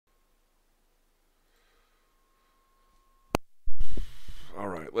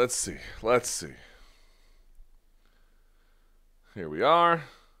right, let's see. Here we are.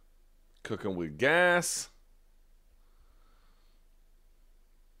 Cooking with gas.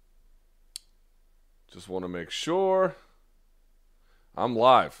 Just want to make sure. I'm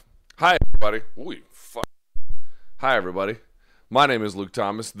live. Hi, everybody. Hi, everybody. My name is Luke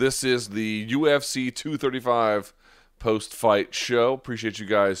Thomas. This is the UFC 235 post-fight show. Appreciate you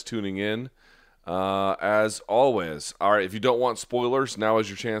guys tuning in. As always. All right, if you don't want spoilers, now is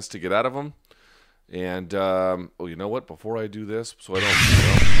your chance to get out of them. And, you know what? Before I do this, so I don't...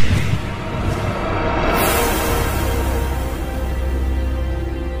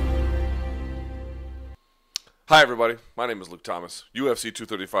 Hi, everybody. My name is Luke Thomas. UFC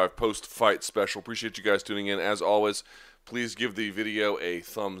 235 post-fight special. Appreciate you guys tuning in. As always, please give the video a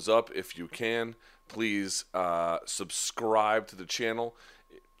thumbs up if you can. Please subscribe to the channel.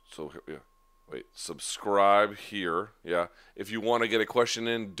 Subscribe here. Yeah. If you want to get a question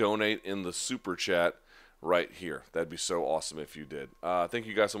in, donate in the super chat right here. That'd be so awesome if you did. Thank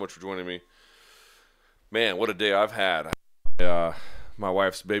you guys so much for joining me. Man, what a day I've had. My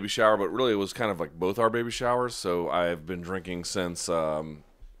wife's baby shower, but really it was kind of like both our baby showers. So I've been drinking since, 3.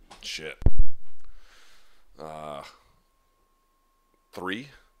 But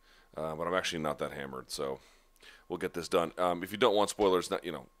I'm actually not that hammered, so we'll get this done. If you don't want spoilers,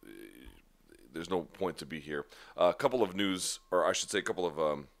 there's no point to be here. A couple of news, or I should say a couple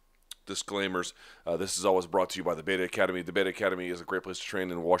of disclaimers. This is always brought to you by the Beta Academy. The Beta Academy is a great place to train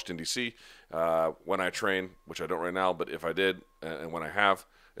in Washington, D.C. When I train, which I don't right now, but if I did, and when I have,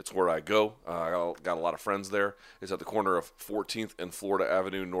 it's where I go. I got a lot of friends there. It's at the corner of 14th and Florida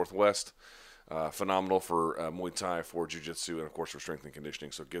Avenue Northwest. Phenomenal for Muay Thai, for Jiu-Jitsu, and of course for strength and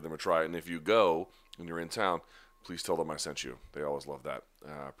conditioning. So give them a try. And if you go and you're in town, please tell them I sent you. They always love that.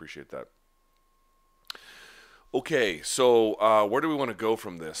 Appreciate that. Okay, so where do we want to go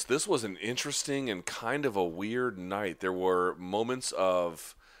from this? This was an interesting and kind of a weird night. There were moments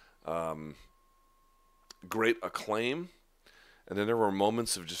of great acclaim, and then there were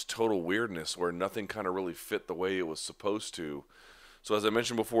moments of just total weirdness where nothing kind of really fit the way it was supposed to. So as I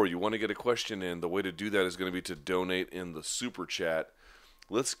mentioned before, you want to get a question in. The way to do that is going to be to donate in the super chat.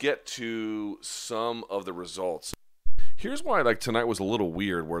 Let's get to some of the results. Here's why tonight was a little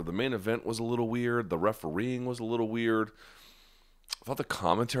weird, where the main event was a little weird, the refereeing was a little weird. I thought the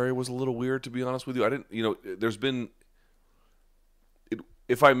commentary was a little weird, to be honest with you. I didn't, there's been,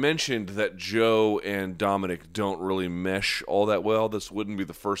 if I mentioned that Joe and Dominic don't really mesh all that well, this wouldn't be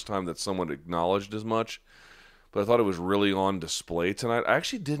the first time that someone acknowledged as much. But I thought it was really on display tonight. I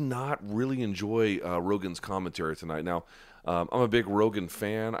actually did not really enjoy Rogan's commentary tonight. Now, I'm a big Rogan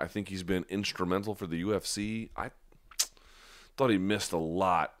fan. I think he's been instrumental for the UFC. I thought he missed a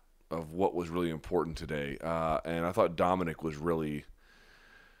lot of what was really important today. And I thought Dominic was really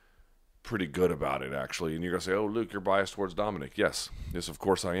pretty good about it, actually. And you're going to say, oh, Luke, you're biased towards Dominic. Yes, of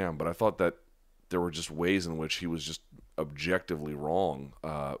course I am. But I thought that there were just ways in which he was just objectively wrong,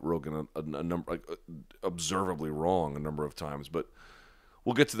 Rogan, observably wrong a number of times. But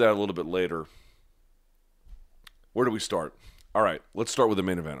we'll get to that a little bit later. Where do we start? All right, let's start with the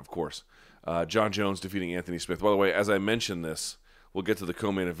main event, of course. Jon Jones defeating Anthony Smith. By the way, as I mentioned this, we'll get to the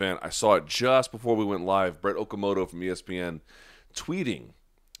co-main event. I saw it just before we went live. Brett Okamoto from ESPN tweeting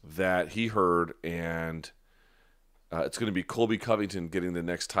that he heard, and it's going to be Colby Covington getting the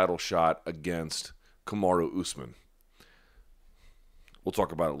next title shot against Kamaru Usman. We'll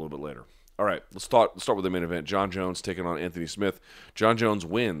talk about it a little bit later. All right, let's start with the main event. Jon Jones taking on Anthony Smith. Jon Jones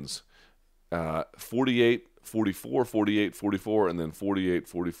wins 48-44, 48-44, and then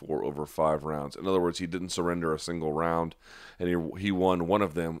 48-44 over 5 rounds. In other words, he didn't surrender a single round, and he won one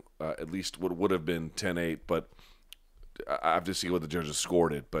of them, at least what would have been 10-8, but I have to see what the judges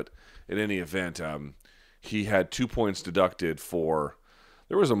scored it. But in any event, he had 2 points deducted for...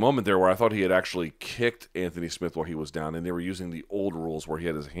 There was a moment there where I thought he had actually kicked Anthony Smith while he was down, and they were using the old rules where he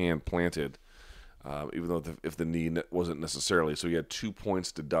had his hand planted, even though if the knee wasn't necessarily. So he had 2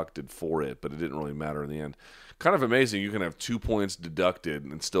 points deducted for it, but it didn't really matter in the end. Kind of amazing you can have 2 points deducted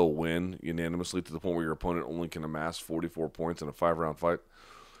and still win unanimously to the point where your opponent only can amass 44 points in a 5-round fight.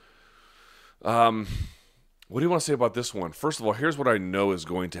 What do you want to say about this one? First of all, here's what I know is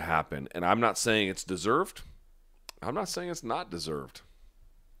going to happen, and I'm not saying it's deserved. I'm not saying it's not deserved.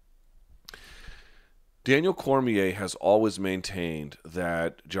 Daniel Cormier has always maintained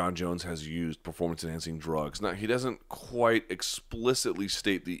that Jon Jones has used performance-enhancing drugs. Now, he doesn't quite explicitly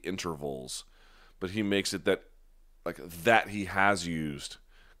state the intervals, but he makes it that he has used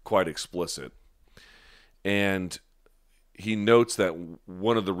quite explicit. And he notes that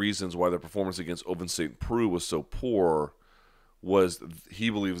one of the reasons why the performance against Ovince St. Preux was so poor he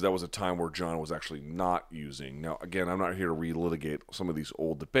believes that was a time where Jon was actually not using. Now, again, I'm not here to relitigate some of these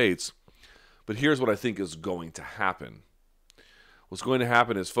old debates, but here's what I think is going to happen. What's going to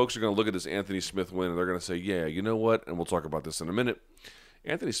happen is folks are going to look at this Anthony Smith win and they're going to say, yeah, you know what? And we'll talk about this in a minute.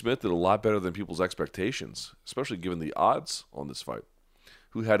 Anthony Smith did a lot better than people's expectations, especially given the odds on this fight.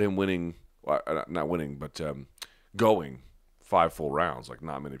 Who had him winning, well, not winning, but going 5 full rounds, like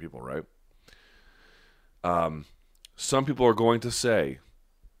not many people, right? Some people are going to say,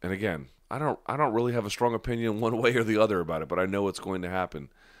 and again, I don't really have a strong opinion one way or the other about it, but I know it's going to happen.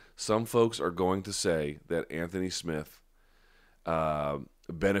 Some folks are going to say that Anthony Smith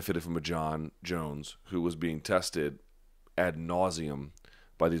benefited from a Jon Jones who was being tested ad nauseum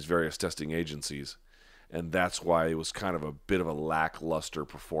by these various testing agencies, and that's why it was kind of a bit of a lackluster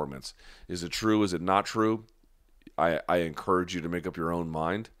performance. Is it true? Is it not true? I encourage you to make up your own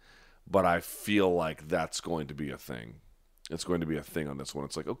mind, but I feel like that's going to be a thing. It's going to be a thing on this one.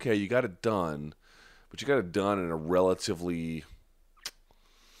 It's like, okay, you got it done, but you got it done in a relatively,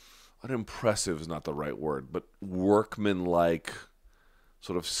 unimpressive is not the right word, but workman-like,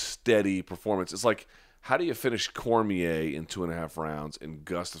 sort of steady performance. It's like, how do you finish Cormier in 2.5 rounds and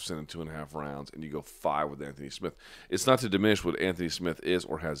Gustafsson in 2.5 rounds and you go 5 with Anthony Smith? It's not to diminish what Anthony Smith is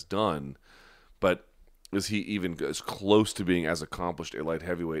or has done, but is he even as close to being as accomplished a light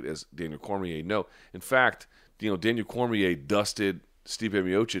heavyweight as Daniel Cormier? No. In fact, Daniel Cormier dusted Stipe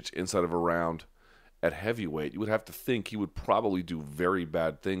Miocic inside of a round at heavyweight. You would have to think he would probably do very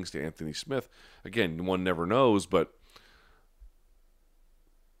bad things to Anthony Smith. Again, one never knows, but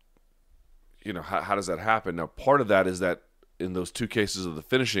how does that happen? Now, part of that is that in those 2 cases of the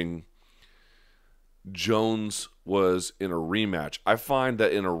finishing, Jones was in a rematch. I find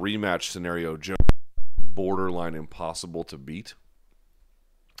that in a rematch scenario, Jones is borderline impossible to beat.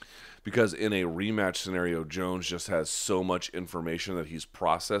 Because in a rematch scenario, Jones just has so much information that he's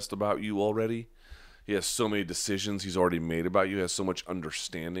processed about you already. He has so many decisions he's already made about you. He has so much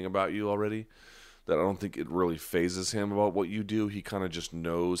understanding about you already that I don't think it really phases him about what you do. He kind of just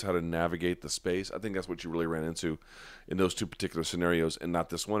knows how to navigate the space. I think that's what you really ran into in those 2 particular scenarios, and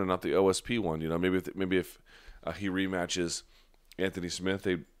not this one and not the OSP one. Maybe if he rematches Anthony Smith,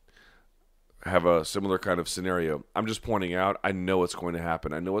 they have a similar kind of scenario. I'm just pointing out, I know what's going to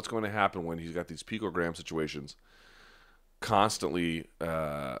happen. I know what's going to happen when he's got these picogram situations constantly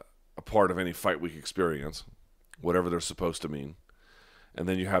a part of any fight week experience, whatever they're supposed to mean. And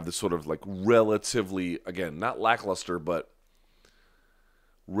then you have this sort of like relatively, again, not lackluster, but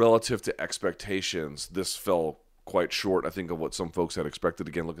relative to expectations, this fell quite short, I think, of what some folks had expected.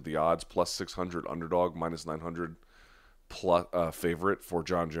 Again, look at the odds, plus 600 underdog, minus 900 plus favorite for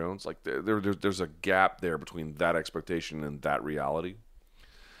Jon Jones. Like there's a gap there between that expectation and that reality.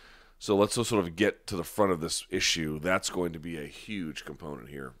 So let's just sort of get to the front of this issue. That's going to be a huge component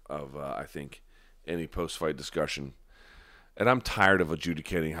here of, I think, any post-fight discussion. And I'm tired of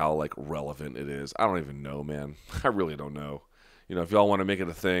adjudicating how, relevant it is. I don't even know, man. I really don't know. If y'all want to make it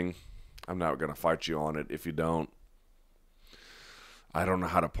a thing, I'm not going to fight you on it. If you don't, I don't know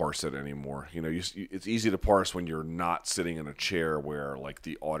how to parse it anymore. It's easy to parse when you're not sitting in a chair where,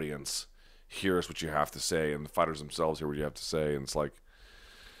 the audience hears what you have to say and the fighters themselves hear what you have to say. And it's like,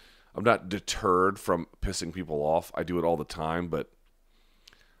 I'm not deterred from pissing people off. I do it all the time, but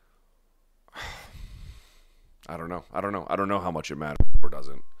I don't know. I don't know how much it matters or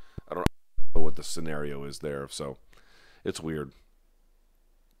doesn't. I don't know what the scenario is there, so it's weird.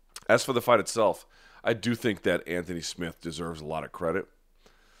 As for the fight itself, I do think that Anthony Smith deserves a lot of credit.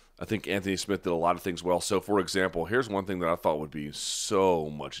 I think Anthony Smith did a lot of things well. So, for example, here's one thing that I thought would be so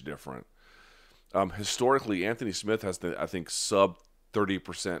much different. Historically, Anthony Smith has the, I think, sub 30%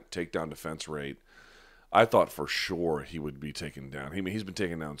 takedown defense rate. I thought for sure he would be taken down. He's been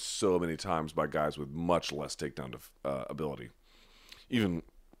taken down so many times by guys with much less takedown ability. Even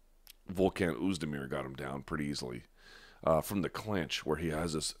Volkan Oezdemir got him down pretty easily from the clinch, where he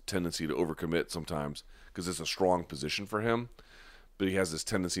has this tendency to overcommit sometimes because it's a strong position for him. But he has this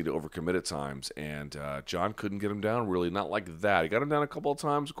tendency to overcommit at times, and Jon couldn't get him down really, not like that. He got him down a couple of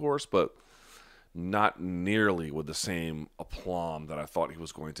times, of course, but not nearly with the same aplomb that I thought he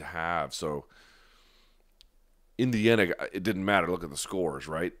was going to have. So in the end, it didn't matter. Look at the scores,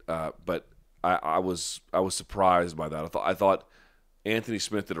 right? But I was surprised by that. I thought Anthony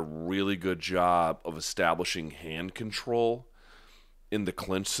Smith did a really good job of establishing hand control in the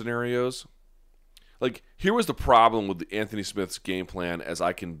clinch scenarios. Like, here was the problem with Anthony Smith's game plan as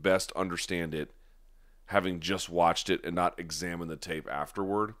I can best understand it, having just watched it and not examined the tape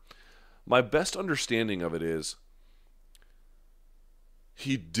afterward. My best understanding of it is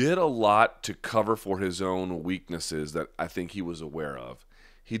he did a lot to cover for his own weaknesses that I think he was aware of.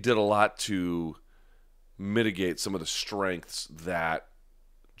 He did a lot to mitigate some of the strengths that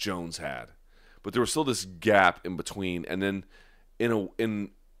Jones had. But there was still this gap in between. And then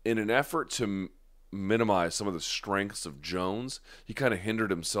in an effort to minimize some of the strengths of Jones, he kind of hindered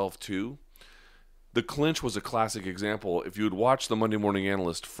himself too. The clinch was a classic example. If you had watched the Monday Morning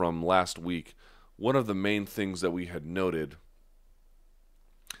Analyst from last week, one of the main things that we had noted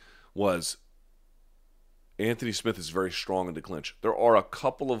was Anthony Smith is very strong in the clinch. There are a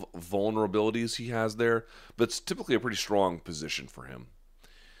couple of vulnerabilities he has there, but it's typically a pretty strong position for him.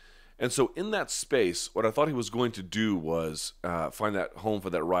 And so in that space, what I thought he was going to do was find that home for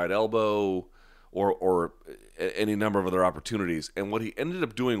that right elbow or any number of other opportunities. And what he ended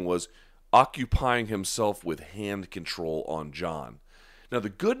up doing was occupying himself with hand control on Jon. Now, the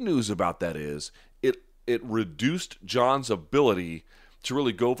good news about that is it reduced Jon's ability to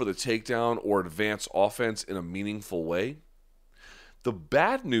really go for the takedown or advance offense in a meaningful way. The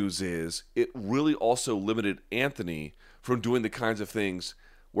bad news is it really also limited Anthony from doing the kinds of things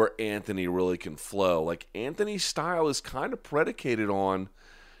where Anthony really can flow. Like, Anthony's style is kind of predicated on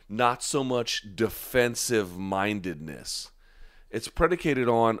not so much defensive mindedness. It's predicated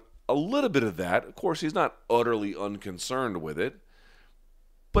on a little bit of that. Of course, he's not utterly unconcerned with it,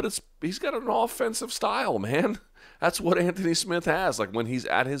 but he's got an offensive style, man. That's what Anthony Smith has. Like, when he's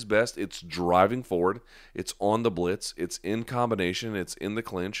at his best, it's driving forward, it's on the blitz, it's in combination, it's in the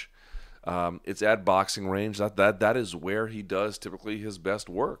clinch, it's at boxing range. That is where he does typically his best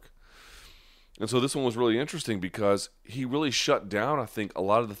work. And so this one was really interesting because he really shut down, I think, a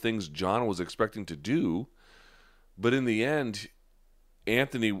lot of the things Jon was expecting to do. But in the end,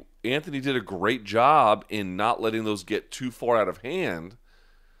 Anthony did a great job in not letting those get too far out of hand.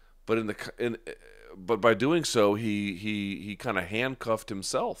 But by doing so, he kind of handcuffed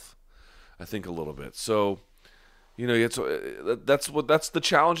himself, I think, a little bit. So, that's the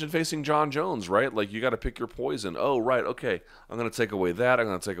challenge in facing Jon Jones, right? Like, you got to pick your poison. Oh, right, okay, I'm going to take away that, I'm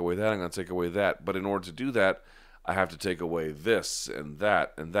going to take away that, I'm going to take away that. But in order to do that, I have to take away this and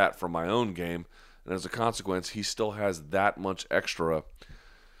that from my own game. And as a consequence, he still has that much extra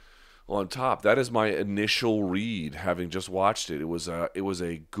on top. That is my initial read, having just watched it. It was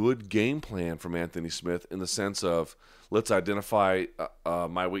a good game plan from Anthony Smith in the sense of, let's identify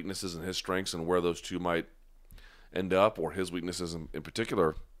my weaknesses and his strengths and where those two might end up, or his weaknesses in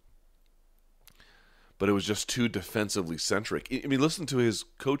particular. But it was just too defensively centric. I mean, listen to his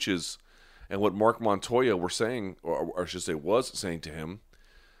coaches and what Mark Montoya were saying, or I should say was saying to him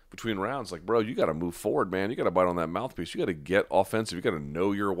between rounds. Like, bro, you got to move forward, man. You got to bite on that mouthpiece. You got to get offensive. You got to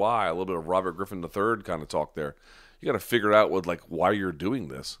know your why. A little bit of Robert Griffin III kind of talk there. You got to figure out why you're doing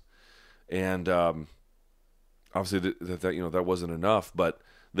this. And obviously that wasn't enough, but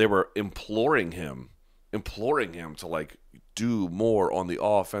they were imploring him to do more on the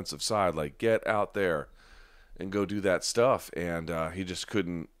offensive side, like get out there and go do that stuff. And he just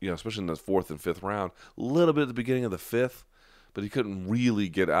couldn't, especially in the fourth and fifth round, a little bit at the beginning of the fifth, but he couldn't really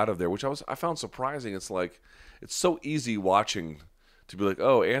get out of there, which I found surprising. It's like, it's so easy watching to be like,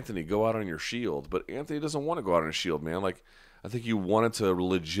 oh, Anthony, go out on your shield. But Anthony doesn't want to go out on his shield, man. Like, I think he wanted to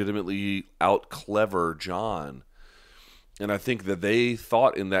legitimately out-clever Jon. And I think that they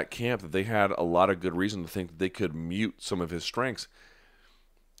thought in that camp that they had a lot of good reason to think that they could mute some of his strengths.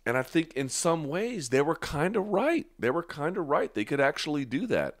 And I think in some ways they were kind of right. They could actually do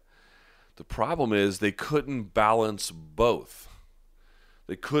that. The problem is they couldn't balance both.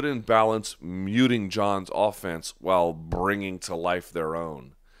 They couldn't balance muting Jon's offense while bringing to life their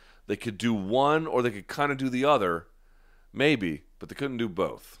own. They could do one or they could kind of do the other, maybe, but they couldn't do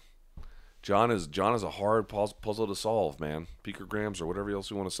both. Jon is a hard puzzle to solve, man. Picograms or whatever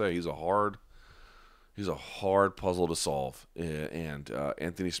else you want to say. He's a hard puzzle to solve, and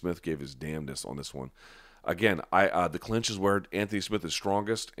Anthony Smith gave his damnedest on this one. Again, the clinch is where Anthony Smith is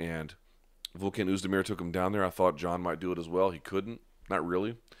strongest, and Volkan Oezdemir took him down there. I thought Jon might do it as well. He couldn't. Not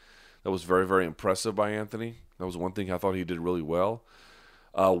really. That was very, very impressive by Anthony. That was one thing I thought he did really well.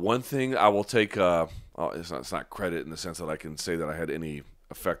 One thing I will take, it's not credit in the sense that I can say that I had any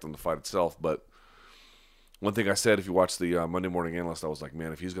effect on the fight itself, but one thing I said, if you watch the Monday Morning Analyst, I was like,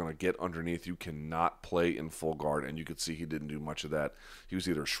 man, if he's going to get underneath, you cannot play in full guard, and you could see he didn't do much of that. He was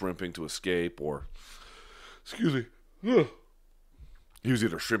either shrimping to escape or, he was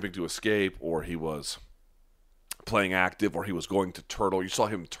either shrimping to escape, or he was playing active, or he was going to turtle. You saw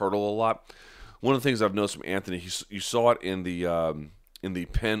him turtle a lot. One of the things I've noticed from Anthony, you saw it in the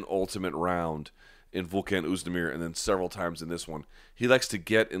penultimate round in Volkan Oezdemir, and then several times in this one. He likes to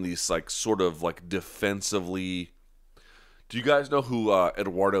get in these sort of defensively Do you guys know who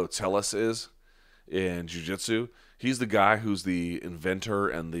Eduardo Teles is in jiu-jitsu? He's the guy who's the inventor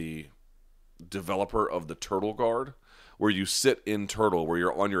and the developer of the turtle guard, where you sit in turtle, where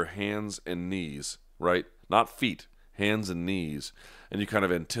you're on your hands and knees, right? Not feet, hands and knees, and you kind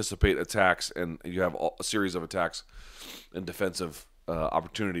of anticipate attacks, and you have a series of attacks and defensive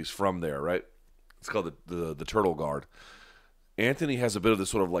opportunities from there, right? It's called the turtle guard. Anthony has a bit of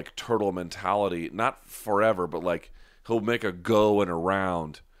this sort of like turtle mentality, not forever, but like he'll make a go and a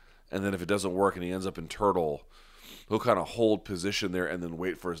round, and then if it doesn't work and he ends up in turtle, he'll kind of hold position there and then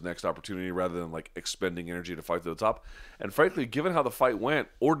wait for his next opportunity rather than like expending energy to fight to the top. And frankly, given how the fight went,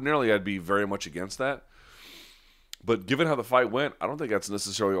 ordinarily I'd be very much against that. But given how the fight went, I don't think that's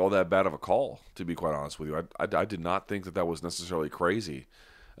necessarily all that bad of a call, to be quite honest with you. I did not think that was necessarily crazy.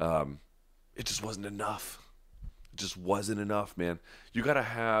 It just wasn't enough. It just wasn't enough, man. You got to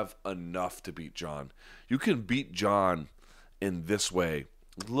have enough to beat Jon. You can beat Jon in this way,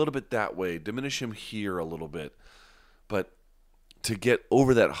 a little bit that way, diminish him here a little bit. But to get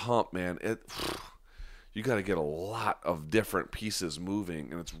over that hump, man, you got to get a lot of different pieces moving,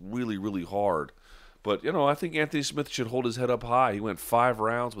 and it's really, really hard. But, I think Anthony Smith should hold his head up high. He went 5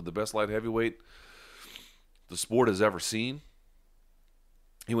 rounds with the best light heavyweight the sport has ever seen.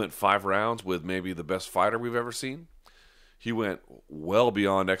 He went 5 rounds with maybe the best fighter we've ever seen. He went well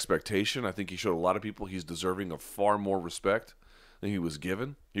beyond expectation. I think he showed a lot of people he's deserving of far more respect than he was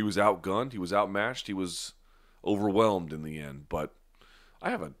given. He was outgunned. He was outmatched. He was overwhelmed in the end. But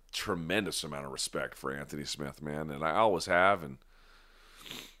I have a tremendous amount of respect for Anthony Smith, man, and I always have, and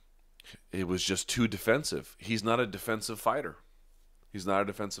it was just too defensive. He's not a defensive fighter. He's not a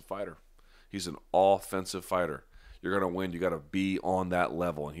defensive fighter. He's an offensive fighter. You're going to win. You got to be on that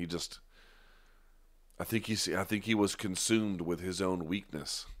level. And he just, I think he was consumed with his own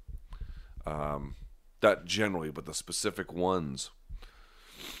weakness. Not generally, but the specific ones.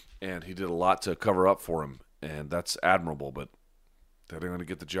 And he did a lot to cover up for him. And that's admirable, but they're going to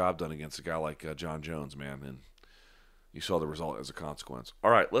get the job done against a guy like Jon Jones, man. And you saw the result as a consequence.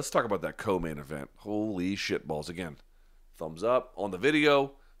 All right, let's talk about that co-main event. Holy shitballs. Again, thumbs up on the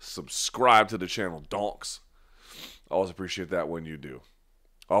video. Subscribe to the channel, donks. I always appreciate that when you do.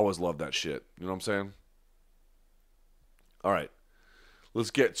 I always love that shit. You know what I'm saying? All right.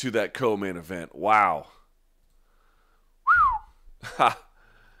 Let's get to that co-main event. Wow.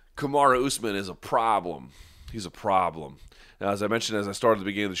 Kamaru Usman is a problem. He's a problem. Now, as I mentioned as I started at the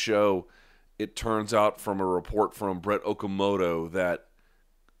beginning of the show, it turns out from a report from Brett Okamoto that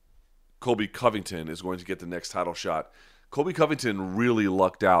Colby Covington is going to get the next title shot. Colby Covington really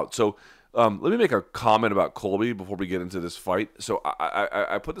lucked out. So let me make a comment about Colby before we get into this fight. So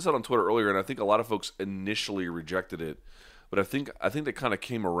I put this out on Twitter earlier, and I think a lot of folks initially rejected it, but I think they kind of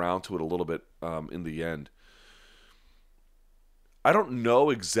came around to it a little bit in the end. I don't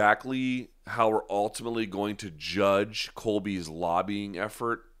know exactly how we're ultimately going to judge Colby's lobbying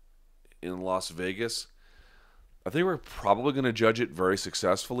effort in Las Vegas. I think we're probably going to judge it very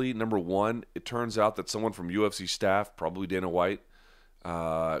successfully. Number one, it turns out that someone from UFC staff, probably Dana White,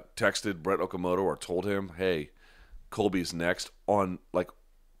 texted Brett Okamoto or told him, hey, Colby's next, on like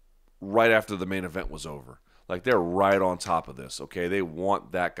right after the main event was over. Like, they're right on top of this, okay? They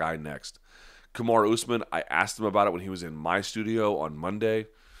want that guy next. Kamaru Usman, I asked him about it when he was in my studio on Monday,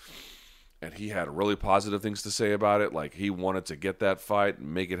 and he had really positive things to say about it. Like, he wanted to get that fight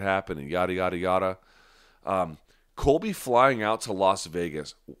and make it happen and yada, yada, yada. Colby flying out to Las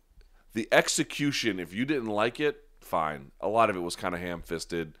Vegas, the execution, if you didn't like it, fine. A lot of it was kind of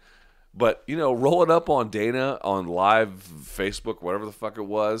ham-fisted. But, roll it up on Dana on live Facebook, whatever the fuck it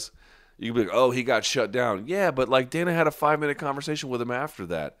was. You can be like, oh, he got shut down. Yeah, but like Dana had a 5-minute conversation with him after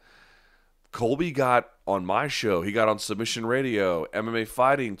that. Colby got on my show. He got on Submission Radio. MMA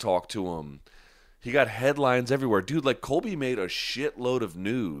Fighting talked to him. He got headlines everywhere. Dude, like, Colby made a shitload of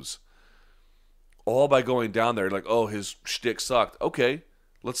news all by going down there. Like, oh, his shtick sucked. Okay,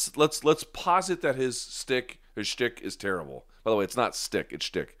 let's posit that his shtick is terrible. By the way, it's not stick, it's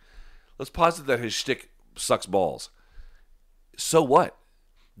shtick. Let's posit that his shtick sucks balls. So what?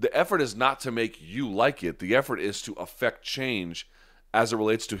 The effort is not to make you like it. The effort is to affect change as it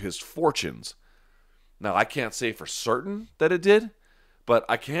relates to his fortunes. Now, I can't say for certain that it did, but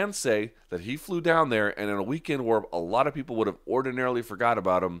I can say that he flew down there, and in a weekend where a lot of people would have ordinarily forgot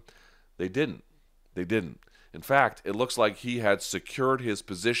about him, they didn't. They didn't. In fact, it looks like he had secured his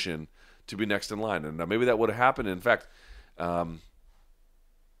position to be next in line. And now maybe that would have happened. In fact, I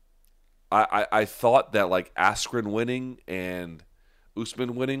thought that like Askren winning and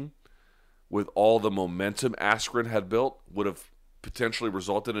Usman winning, with all the momentum Askren had built, would have potentially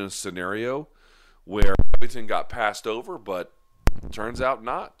resulted in a scenario where Covington got passed over, but turns out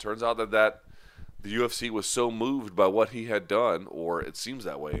not. Turns out that the UFC was so moved by what he had done, or it seems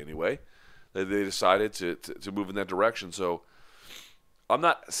that way anyway, that they decided to move in that direction. So I'm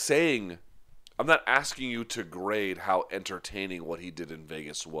not asking you to grade how entertaining what he did in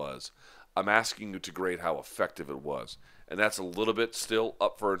Vegas was. I'm asking you to grade how effective it was. And that's a little bit still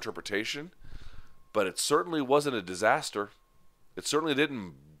up for interpretation, but it certainly wasn't a disaster. It certainly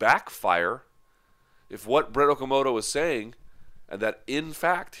didn't backfire. If what Brett Okamoto is saying, and that in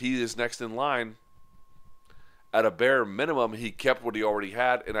fact he is next in line, at a bare minimum he kept what he already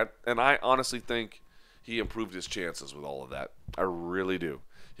had, and I honestly think he improved his chances with all of that. I really do.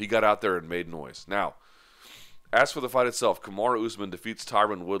 He got out there and made noise. Now, as for the fight itself, Kamaru Usman defeats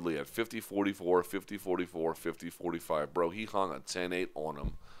Tyron Woodley at 50-44, 50-44, 50-45. Bro, he hung a 10-8 on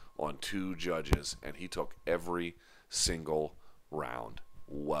him on 2 judges, and he took every single round.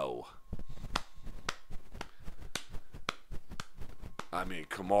 Whoa. I mean,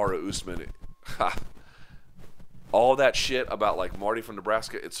 Kamaru Usman, all that shit about like Marty from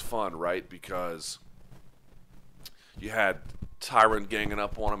Nebraska, it's fun, right? Because you had Tyron ganging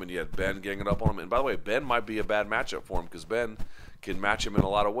up on him, and you had Ben ganging up on him. And by the way, Ben might be a bad matchup for him because Ben can match him in a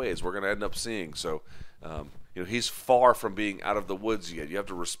lot of ways. We're going to end up seeing. So, he's far from being out of the woods yet. You have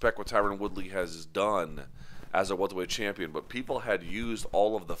to respect what Tyron Woodley has done as a welterweight champion. But people had used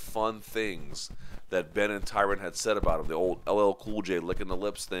all of the fun things that Ben and Tyron had said about him, the old LL Cool J licking the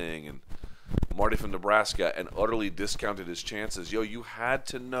lips thing, and Marty from Nebraska, and utterly discounted his chances. You had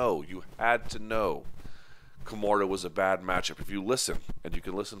to know. Kamaru was a bad matchup. If you listen, and you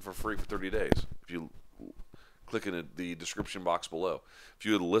can listen for free for 30 days, if you click in the description box below. If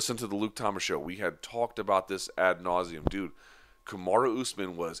you had listened to the Luke Thomas show, we had talked about this ad nauseum. Dude, Kamaru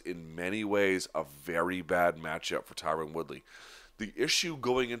Usman was in many ways a very bad matchup for Tyron Woodley. The issue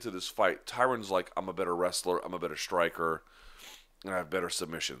going into this fight, Tyron's like, I'm a better wrestler, I'm a better striker, and I have better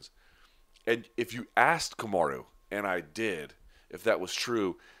submissions. And if you asked Kamaru, and I did, if that was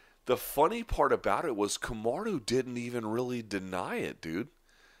true, the funny part about it was Kamaru didn't even really deny it, dude.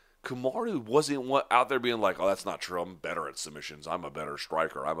 Kamaru wasn't out there being like, oh, that's not true, I'm better at submissions, I'm a better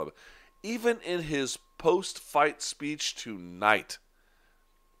striker. Even in his post-fight speech tonight,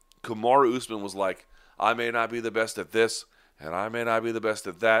 Kamaru Usman was like, I may not be the best at this, and I may not be the best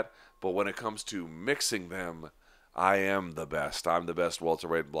at that, but when it comes to mixing them, I am the best. I'm the best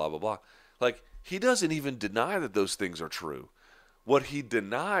welterweight, blah, blah, blah. Like, he doesn't even deny that those things are true. What he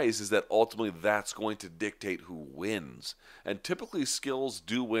denies is that ultimately that's going to dictate who wins. And typically skills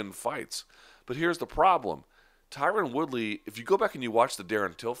do win fights. But here's the problem. Tyron Woodley, if you go back and you watch the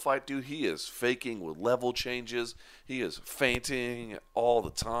Darren Till fight, dude, he is faking with level changes. He is feinting all the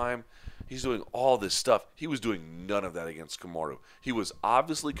time. He's doing all this stuff. He was doing none of that against Kamaru. He was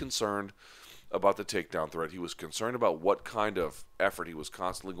obviously concerned about the takedown threat. He was concerned about what kind of effort he was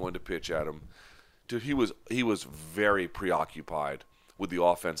constantly going to pitch at him. Dude, he was very preoccupied with the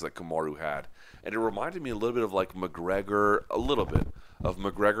offense that Kamaru had. And it reminded me a little bit of like McGregor,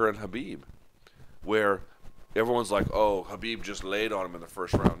 and Khabib, where everyone's like, oh, Khabib just laid on him in the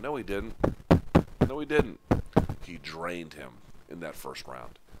first round. No, he didn't. He drained him in that first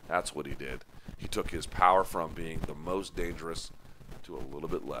round. That's what he did. He took his power from being the most dangerous to a little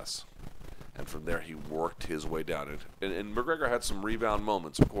bit less. And from there, he worked his way down. And McGregor had some rebound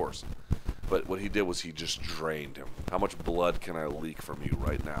moments, of course. But what he did was he just drained him. How much blood can I leak from you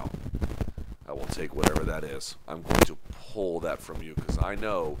right now? I will take whatever that is. I'm going to pull that from you because I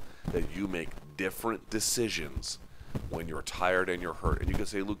know that you make different decisions when you're tired and you're hurt. And you can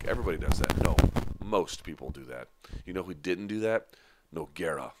say, Luke, everybody does that. No, most people do that. You know who didn't do that?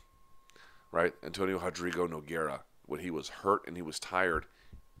 Nogueira. Right? Antonio Rodrigo Nogueira. When he was hurt and he was tired,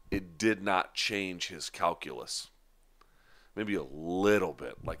 it did not change his calculus. Maybe a little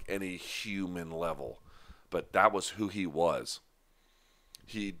bit, like any human level. But that was who he was.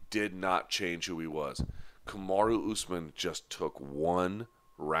 He did not change who he was. Kamaru Usman just took one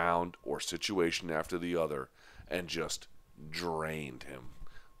round or situation after the other and just drained him,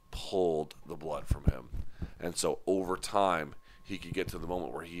 pulled the blood from him. And so over time, he could get to the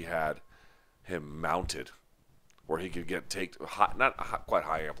moment where he had him mounted, where he could get not quite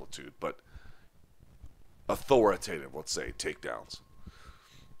high amplitude, but authoritative, let's say, takedowns.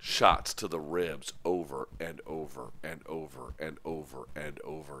 Shots to the ribs over and over and over and over and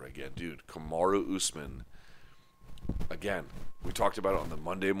over again. Dude, Kamaru Usman, again, we talked about it on the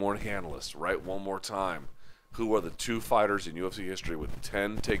Monday Morning Analyst, right? One more time. Who are the two fighters in UFC history with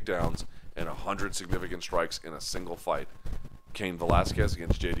 10 takedowns and 100 significant strikes in a single fight? Cain Velasquez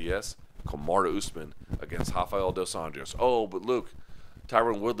against JDS, Kamaru Usman against Rafael dos Anjos. Oh, but Luke,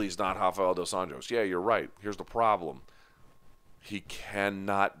 Tyron Woodley's not Rafael dos Anjos. Yeah, you're right. Here's the problem. He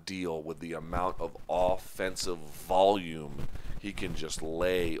cannot deal with the amount of offensive volume he can just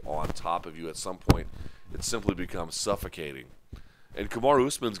lay on top of you. At some point, it simply becomes suffocating. And Kamaru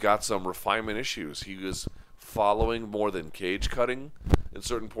Usman's got some refinement issues. He was following more than cage cutting in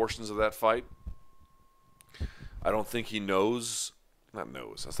certain portions of that fight. I don't think he knows. Not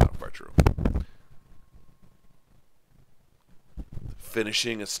knows. That's not quite true.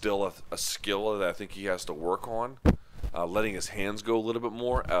 Finishing is still a skill that I think he has to work on. Letting his hands go a little bit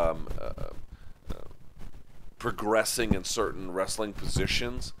more. Progressing in certain wrestling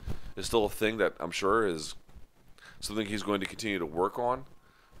positions is still a thing that I'm sure is something he's going to continue to work on.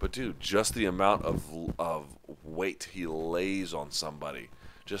 But, dude, just the amount of weight he lays on somebody,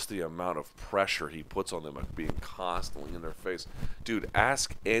 just the amount of pressure he puts on them, like being constantly in their face. Dude,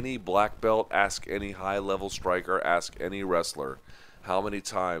 ask any black belt, ask any high-level striker, ask any wrestler how many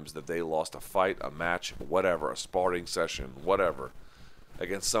times that they lost a fight, a match, whatever, a sparring session, whatever,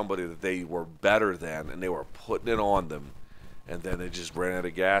 against somebody that they were better than, and they were putting it on them, and then they just ran out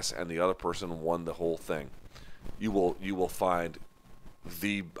of gas, and the other person won the whole thing. You will find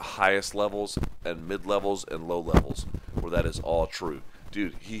the highest levels and mid-levels and low levels where that is all true.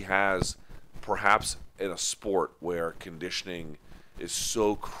 Dude, he has, perhaps in a sport where conditioning is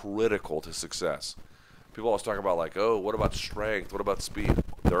so critical to success. People always talk about, like, oh, what about strength? What about speed?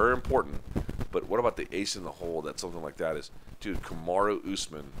 They're important. But what about the ace in the hole that something like that is? Dude, Kamaru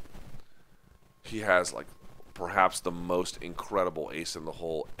Usman, he has, like, perhaps the most incredible ace in the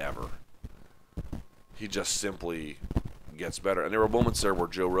hole ever. He just simply gets better. And there were moments there where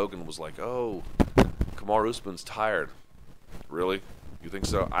Joe Rogan was like, oh, Kamaru Usman's tired. Really? You think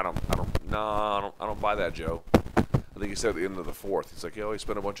so? I don't buy that, Joe. I think he said at the end of the fourth, he's like, he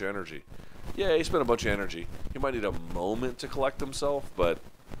spent a bunch of energy. Yeah, he spent a bunch of energy. He might need a moment to collect himself, but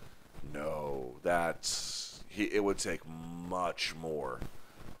no, it would take much more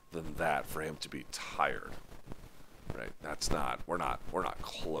than that for him to be tired. Right? We're not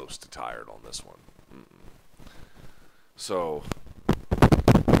close to tired on this one. So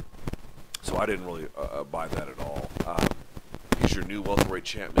I didn't really buy that at all. He's your new welterweight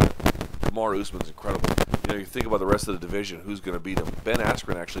champion. Kamaru Usman's incredible. You think about the rest of the division, who's going to beat him. Ben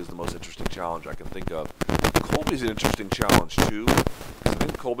Askren actually is the most interesting challenge I can think of. Colby's an interesting challenge too. I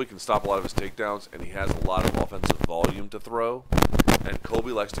think Colby can stop a lot of his takedowns, and he has a lot of offensive volume to throw. And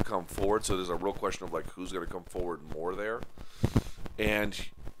Colby likes to come forward, so there's a real question of, like, who's going to come forward more there. And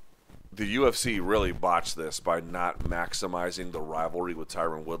the UFC really botched this by not maximizing the rivalry with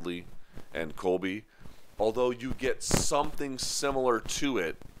Tyron Woodley and Colby. Although you get something similar to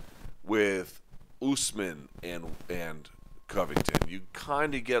it with Usman and Covington. You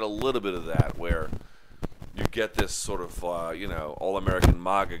kind of get a little bit of that where you get this sort of, all-American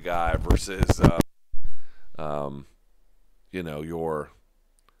MAGA guy versus,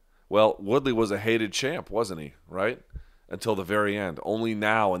 Woodley was a hated champ, wasn't he, right? Until the very end. Only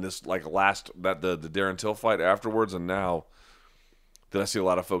now in this, the Darren Till fight afterwards, and now did I see a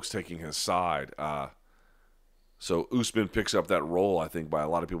lot of folks taking his side. So Usman picks up that role, I think, by a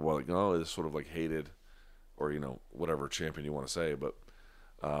lot of people like, oh, it's sort of like hated, or, whatever champion you want to say. But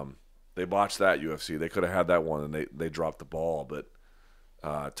they botched that UFC. They could have had that one, and they dropped the ball. But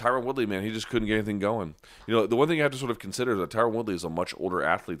Tyron Woodley, man, he just couldn't get anything going. The one thing you have to sort of consider is that Tyron Woodley is a much older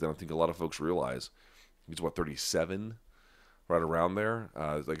athlete than I think a lot of folks realize. He's, 37? Right around there.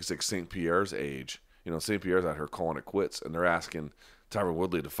 It's like St. Pierre's age. St. Pierre's out here calling it quits, and they're asking Tyron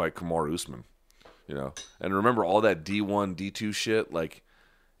Woodley to fight Kamaru Usman. And remember all that D1, D2 shit, like,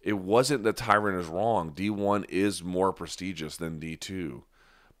 it wasn't that Tyron is wrong. D1 is more prestigious than D2.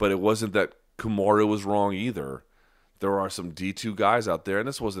 But it wasn't that Kamaru was wrong either. There are some D2 guys out there, and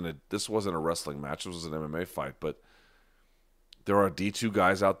this wasn't a wrestling match, this was an MMA fight, but there are D2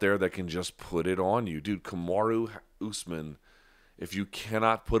 guys out there that can just put it on you. Dude, Kamaru Usman, if you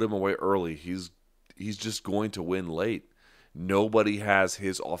cannot put him away early, he's just going to win late. Nobody has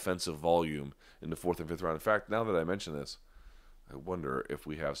his offensive volume in the fourth and fifth round. In fact, now that I mention this, I wonder if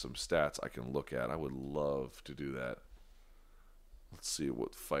we have some stats I can look at. I would love to do that. Let's see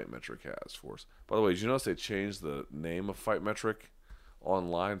what Fight Metric has for us. By the way, did you notice they changed the name of Fight Metric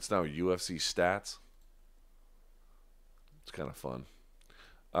online? It's now UFC Stats. It's kind of fun.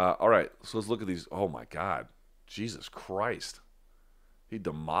 All right, so let's look at these. Oh, my God. Jesus Christ. He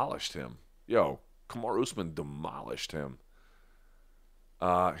demolished him. Kamaru Usman demolished him.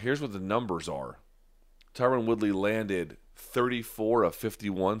 Here's what the numbers are. Tyron Woodley landed 34 of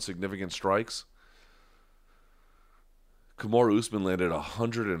 51 significant strikes. Kamaru Usman landed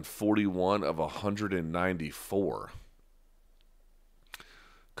 141 of 194.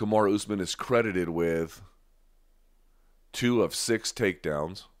 Kamaru Usman is credited with 2 of 6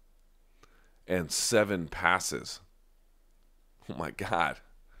 takedowns and 7 passes. Oh my God.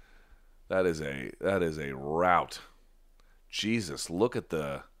 That is a rout. Jesus, look at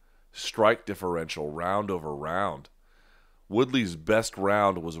the strike differential round over round. Woodley's best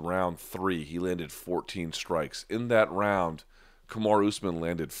round was round 3. He landed 14 strikes. In that round, Kamaru Usman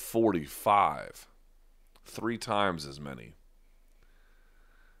landed 45. 3 times as many.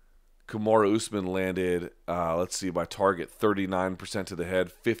 Kamaru Usman landed, by target, 39% to the head,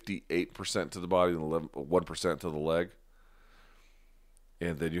 58% to the body, and 1% to the leg.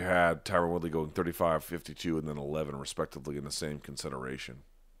 And then you had Tyron Woodley going 35, 52, and then 11, respectively, in the same consideration.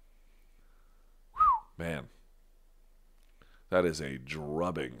 Whew, man. That is a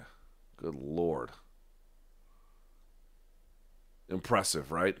drubbing. Good Lord.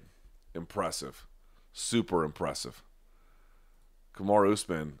 Impressive, right? Impressive. Super impressive. Kamaru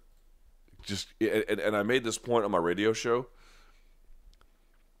Usman, and I made this point on my radio show.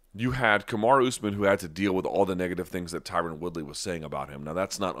 You had Kamaru Usman, who had to deal with all the negative things that Tyron Woodley was saying about him. Now,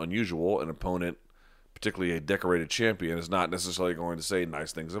 that's not unusual. An opponent, particularly a decorated champion, is not necessarily going to say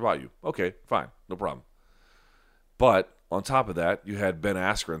nice things about you. Okay, fine. No problem. But on top of that, you had Ben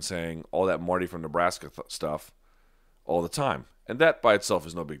Askren saying all that Marty from Nebraska stuff all the time. And that by itself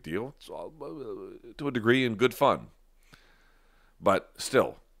is no big deal. It's all, to a degree, and good fun. But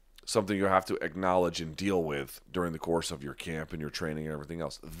still, something you have to acknowledge and deal with during the course of your camp and your training and everything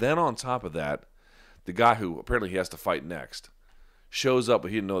else. Then on top of that, the guy who apparently he has to fight next shows up,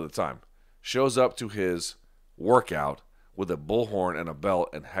 but he didn't know at the time, shows up to his workout with a bullhorn and a belt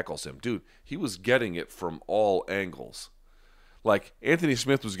and heckles him. Dude, he was getting it from all angles. Like, Anthony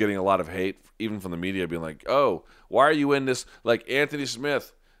Smith was getting a lot of hate, even from the media, being like, oh, why are you in this? Like, Anthony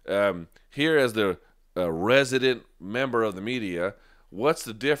Smith, here as the resident member of the media, what's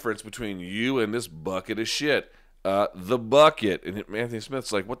the difference between you and this bucket of shit? The bucket. And Anthony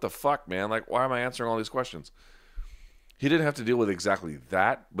Smith's like, what the fuck, man? Like, why am I answering all these questions? He didn't have to deal with exactly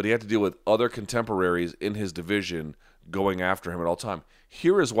that, but he had to deal with other contemporaries in his division going after him at all time.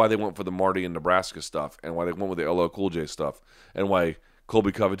 Here is why they went for the Marty and Nebraska stuff, and why they went with the LL Cool J stuff, and why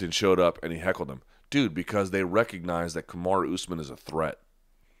Colby Covington showed up and he heckled him. Dude, because they recognize that Kamaru Usman is a threat.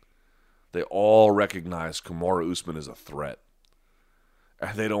 They all recognize Kamaru Usman is a threat.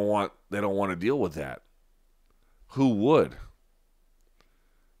 And they don't want to deal with that. Who would?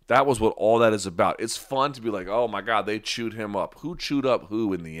 That was what all that is about. It's fun to be like, oh my God, they chewed him up. Who chewed up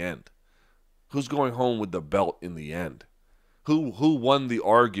who in the end? Who's going home with the belt in the end? Who won the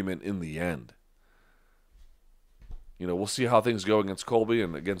argument in the end? You know, we'll see how things go against Colby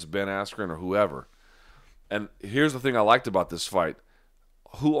and against Ben Askren or whoever. And here's the thing I liked about this fight.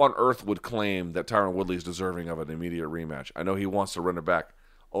 Who on earth would claim that Tyron Woodley is deserving of an immediate rematch? I know he wants to run it back.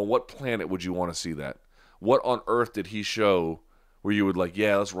 On what planet would you want to see that? What on earth did he show where you would like,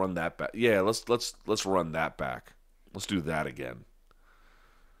 yeah, let's run that back. Yeah, let's run that back. Let's do that again.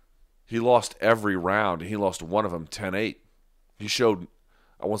 He lost every round, and he lost one of them 10-8. He showed,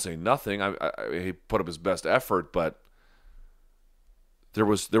 I won't say nothing. He put up his best effort, but there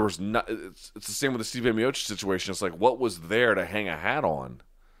was not. It's the same with the Steve Miocic situation. It's like, what was there to hang a hat on?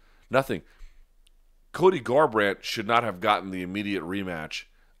 Nothing. Cody Garbrandt should not have gotten the immediate rematch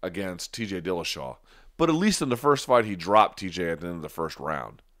against TJ Dillashaw. But at least in the first fight, he dropped TJ at the end of the first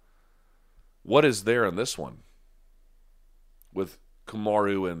round. What is there in this one with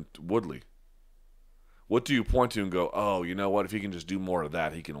Kamaru and Woodley? What do you point to and go, oh, you know what? If he can just do more of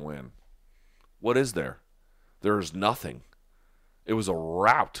that, he can win. What is there? There is nothing. It was a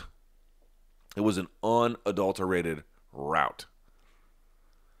rout. It was an unadulterated rout.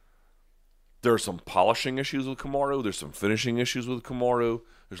 There are some polishing issues with Kamaru. There's some finishing issues with Kamaru.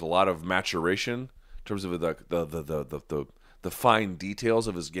 There's a lot of maturation in terms of the fine details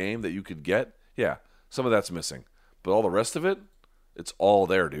of his game that you could get. Yeah, some of that's missing. But all the rest of it, it's all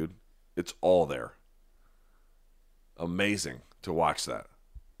there, dude. It's all there. Amazing to watch that.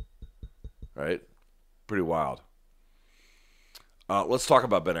 Right? Pretty wild. Let's talk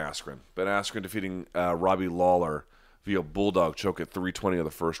about Ben Askren. Ben Askren defeating Robbie Lawler via bulldog choke at 3:20 of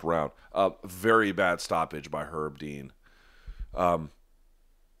the first round. Very bad stoppage by Herb Dean.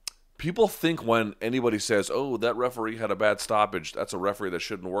 People think when anybody says, oh, that referee had a bad stoppage, that's a referee that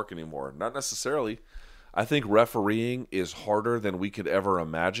shouldn't work anymore. Not necessarily. I think refereeing is harder than we could ever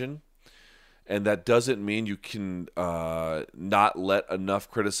imagine. And that doesn't mean you can not let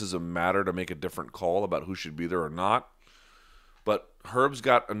enough criticism matter to make a different call about who should be there or not. But Herb's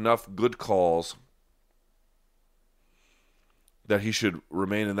got enough good calls that he should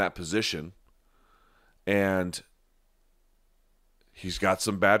remain in that position. And He's got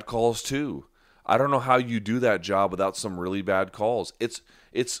some bad calls too. I don't know how you do that job without some really bad calls.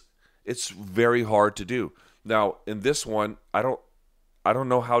 It's very hard to do. Now, in this one, I don't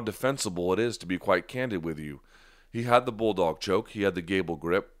know how defensible it is, to be quite candid with you. He had the bulldog choke. He had the gable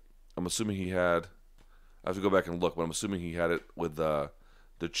grip. I'm assuming he had, I have to go back and look, but I'm assuming he had it with the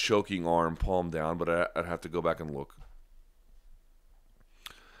choking arm palm down, but I'd have to go back and look.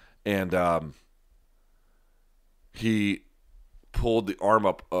 And he pulled the arm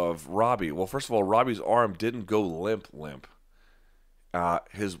up of Robbie. Well, first of all, Robbie's arm didn't go limp.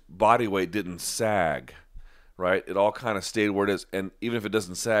 His body weight didn't sag, right? It all kind of stayed where it is. And even if it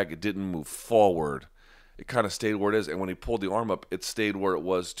doesn't sag, it didn't move forward. It kind of stayed where it is. And when he pulled the arm up, it stayed where it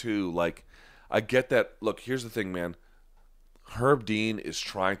was too. Like, I get that. Look, here's the thing, man. Herb Dean is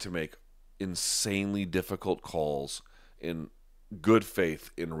trying to make insanely difficult calls in good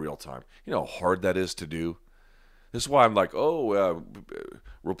faith in real time. You know how hard that is to do? This is why I'm like,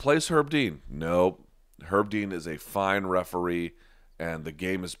 replace Herb Dean. No, Herb Dean is a fine referee, and the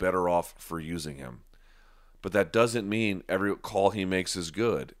game is better off for using him. But that doesn't mean every call he makes is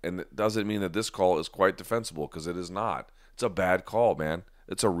good. And it doesn't mean that this call is quite defensible, because it is not. It's a bad call, man.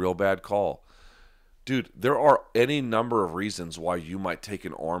 It's a real bad call. Dude, there are any number of reasons why you might take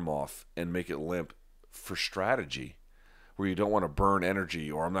an arm off and make it limp for strategy, where you don't want to burn energy,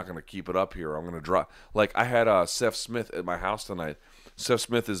 or I'm not going to keep it up here, or I'm going to drop. Like, I had Seth Smith at my house tonight. Seth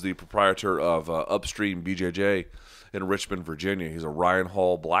Smith is the proprietor of Upstream BJJ in Richmond, Virginia. He's a Ryan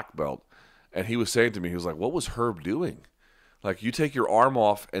Hall black belt. And he was saying to me, he was like, what was Herb doing? Like, you take your arm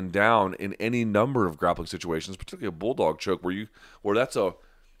off and down in any number of grappling situations, particularly a bulldog choke, where that's a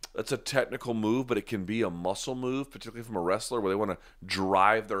technical move, but it can be a muscle move, particularly from a wrestler, where they want to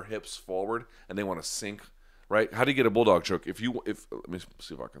drive their hips forward and they want to sink. Right? How do you get a bulldog choke? Let me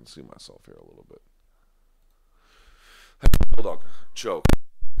see if I can see myself here a little bit. Bulldog choke.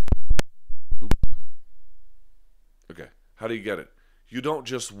 Oops. Okay. How do you get it? You don't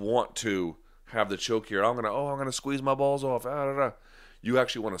just want to have the choke here. I'm gonna squeeze my balls off. You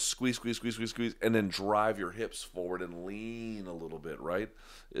actually want to squeeze, and then drive your hips forward and lean a little bit. Right?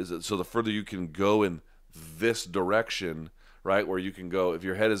 So the further you can go in this direction, right, where you can go. If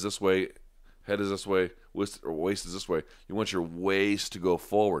your head is this way, waist is this way, you want your waist to go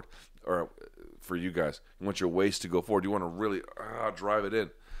forward. Or for you guys, you want your waist to go forward. You want to really drive it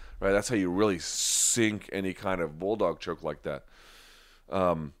in, right? That's how you really sink any kind of bulldog choke like that.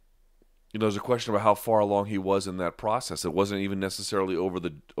 There's a question about how far along he was in that process. It wasn't even necessarily over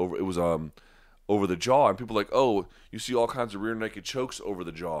the jaw. And people are like, oh, you see all kinds of rear naked chokes over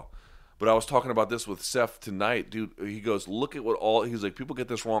the jaw. But I was talking about this with Seth tonight, dude. He goes, look at he's like, people get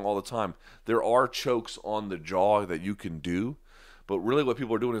this wrong all the time. There are chokes on the jaw that you can do, but really what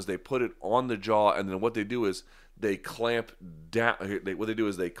people are doing is they put it on the jaw, and then what they do is they clamp down.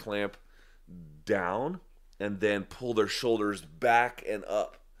 They clamp down and then pull their shoulders back and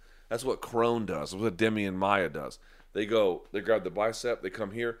up. That's what Crone does. That's what Demian Maia does. They grab the bicep, they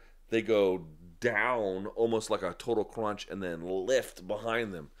come here, they go down almost like a total crunch, and then lift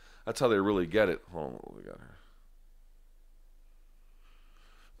behind them. That's how they really get it. Hold on, what we got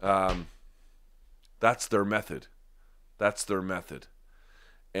here? That's their method.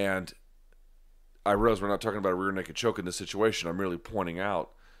 And I realize we're not talking about a rear naked choke in this situation. I'm merely pointing out,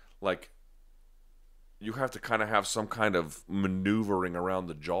 like, you have to kind of have some kind of maneuvering around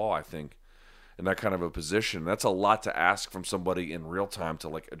the jaw, I think, in that kind of a position. That's a lot to ask from somebody in real time to,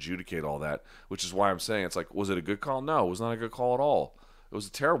 like, adjudicate all that, which is why I'm saying it's like, was it a good call? No, it was not a good call at all. It was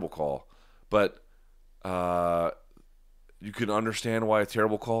a terrible call. But you can understand why a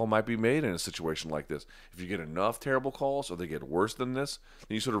terrible call might be made in a situation like this. If you get enough terrible calls or they get worse than this,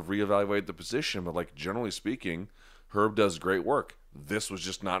 then you sort of reevaluate the position. But, like, generally speaking, Herb does great work. This was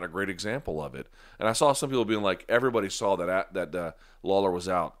just not a great example of it. And I saw some people being like, everybody saw that Lawler was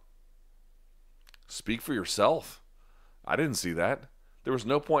out. Speak for yourself. I didn't see that. There was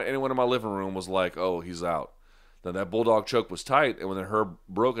no point anyone in my living room was like, oh, he's out. Then that bulldog choke was tight, and when Herb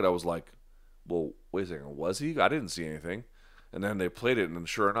broke it, I was like, well, wait a second, was he? I didn't see anything. And then they played it, and then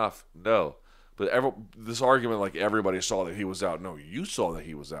sure enough, no. But this argument, like, everybody saw that he was out. No, you saw that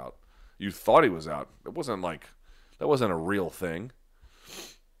he was out. You thought he was out. It wasn't like, that wasn't a real thing.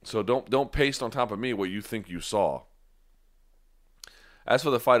 So don't paste on top of me what you think you saw. As for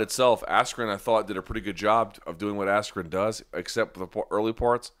the fight itself, Askren, I thought, did a pretty good job of doing what Askren does, except for the early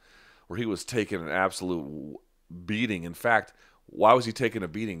parts where he was taking an absolute beating. In fact, why was he taking a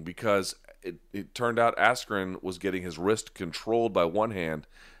beating? Because it turned out Askren was getting his wrist controlled by one hand,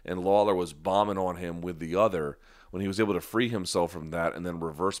 and Lawler was bombing on him with the other. When he was able to free himself from that and then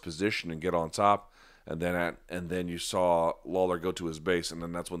reverse position and get on top and then you saw Lawler go to his base, and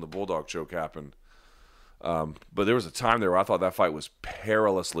then that's when the Bulldog choke happened. But there was a time there where I thought that fight was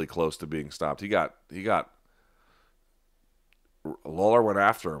perilously close to being stopped. Lawler went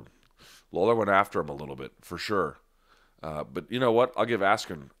after him. Lawler went after him a little bit, for sure. But you know what? I'll give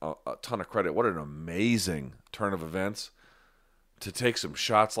Askren a ton of credit. What an amazing turn of events to take some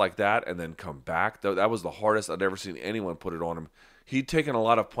shots like that and then come back. That was the hardest I'd ever seen anyone put it on him. He'd taken a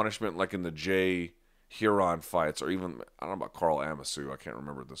lot of punishment like in the Jay Huron fights, or even, I don't know about Carl Amasu. I can't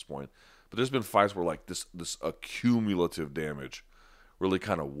remember at this point. But there's been fights where like this accumulative damage really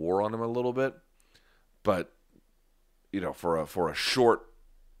kind of wore on him a little bit. But, you know, for a short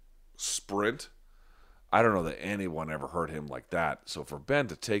sprint, I don't know that anyone ever hurt him like that. So for Ben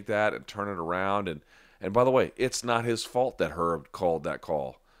to take that and turn it around, and by the way, it's not his fault that Herb called that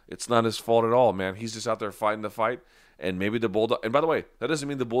call. It's not his fault at all, man. He's just out there fighting the fight, and maybe the Bulldog. And by the way, that doesn't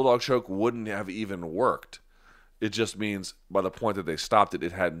mean the Bulldog choke wouldn't have even worked. It just means by the point that they stopped it,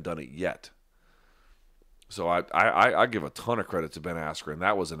 it hadn't done it yet. So I give a ton of credit to Ben Askren.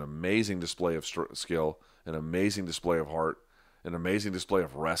 That was an amazing display of skill, an amazing display of heart, an amazing display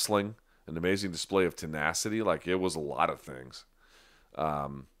of wrestling, an amazing display of tenacity. Like, it was a lot of things.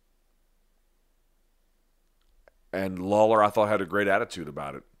 And Lawler, I thought, had a great attitude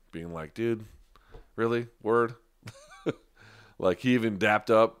about it, being like, dude, really? Word? Like, he even dapped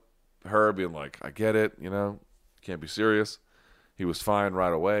up her, being like, I get it, you know, can't be serious. He was fine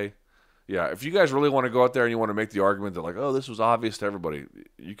right away. Yeah, if you guys really want to go out there and you want to make the argument that, like, oh, this was obvious to everybody,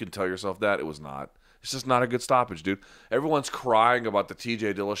 you can tell yourself that. It was not. It's just not a good stoppage, dude. Everyone's crying about the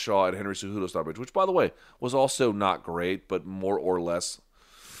TJ Dillashaw and Henry Cejudo stoppage, which, by the way, was also not great, but more or less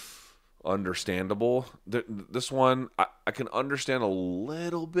understandable. This one, I can understand a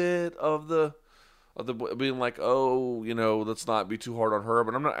little bit of the being like, oh, you know, let's not be too hard on Herb.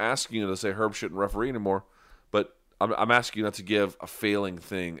 And I'm not asking you to say Herb shouldn't referee anymore, but I'm asking you not to give a failing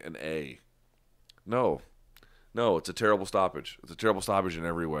thing an A. No, it's a terrible stoppage. It's a terrible stoppage in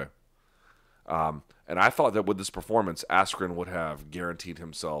every way. And I thought that with this performance, Askren would have guaranteed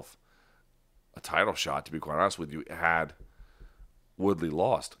himself a title shot, to be quite honest with you, had Woodley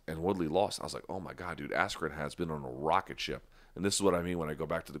lost. And Woodley lost. I was like, oh my God, dude, Askren has been on a rocket ship. And this is what I mean when I go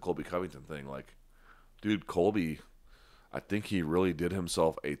back to the Colby Covington thing. Like, dude, Colby, I think he really did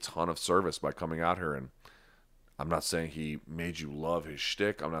himself a ton of service by coming out here. And I'm not saying he made you love his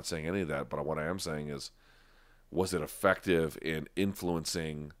shtick. I'm not saying any of that. But what I am saying is, was it effective in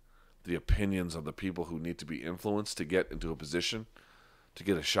influencing the opinions of the people who need to be influenced to get into a position to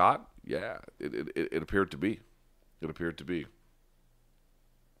get a shot? Yeah, it appeared to be. It appeared to be.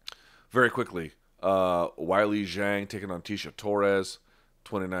 Very quickly, Weili Zhang taking on Tecia Torres,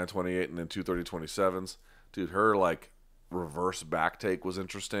 29-28, and then 230-27s. Dude, her, like, reverse back take was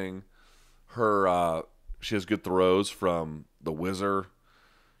interesting. Her, she has good throws from the whizzer.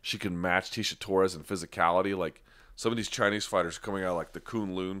 She can match Tecia Torres in physicality. Like, some of these Chinese fighters coming out like the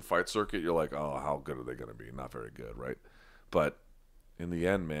Kunlun fight circuit, you're like, oh, how good are they going to be? Not very good, right? But in the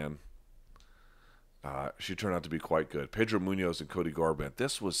end, man, she turned out to be quite good. Pedro Munhoz and Cody Garbrandt.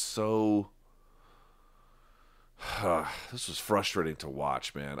 This was frustrating to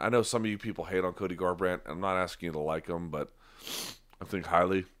watch, man. I know some of you people hate on Cody Garbrandt. I'm not asking you to like him, but I think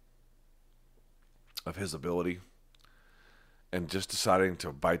highly of his ability. And just deciding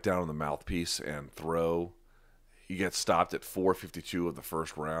to bite down on the mouthpiece and throw. He gets stopped at 4:52 of the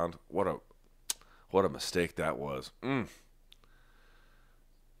first round. What a mistake that was.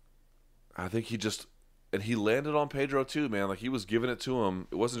 I think he landed on Pedro too, man. Like, he was giving it to him.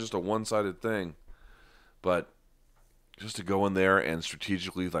 It wasn't just a one-sided thing. But just to go in there and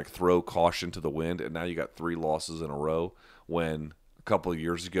strategically, like, throw caution to the wind, and now you got 3 losses in a row, when a couple of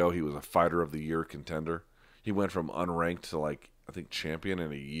years ago he was a Fighter of the Year contender. He went from unranked to, like, I think champion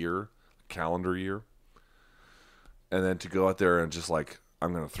in a year, calendar year. And then to go out there and just, like,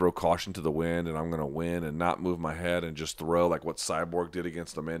 I'm going to throw caution to the wind and I'm going to win and not move my head and just throw like what Cyborg did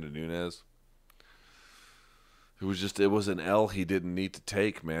against Amanda Nunes. It was an L he didn't need to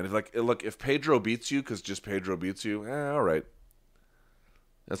take, man. If Pedro beats you because just Pedro beats you, all right.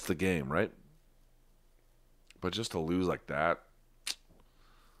 That's the game, right? But just to lose like that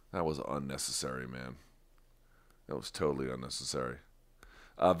was unnecessary, man. That was totally unnecessary.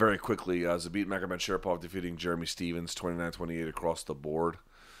 Very quickly, Zabit Magomedsharipov defeating Jeremy Stephens 29-28 across the board.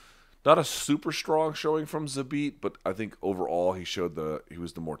 Not a super strong showing from Zabit, but I think overall he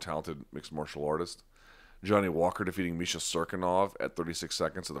was the more talented mixed martial artist. Johnny Walker defeating Misha Serkinov at 36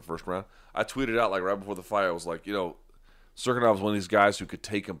 seconds of the first round. I tweeted out like right before the fight, I was like, Serkinov is one of these guys who could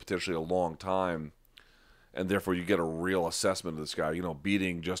take him potentially a long time and therefore you get a real assessment of this guy.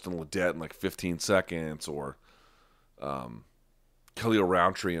 Beating Justin Ledet in like 15 seconds or Khalil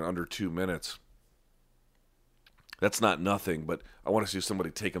Roundtree in under 2 minutes. That's not nothing, but I want to see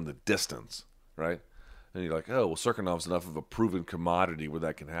somebody take him the distance, right? And you're like, oh, well, Cirkunov's enough of a proven commodity where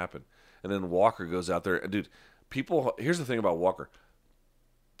that can happen. And then Walker goes out there. And, dude, here's the thing about Walker.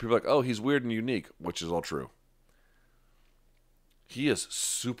 People are like, oh, he's weird and unique, which is all true. He is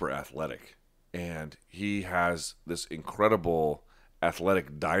super athletic, and he has this incredible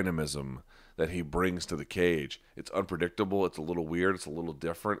athletic dynamism that he brings to the cage. It's unpredictable. It's a little weird. It's a little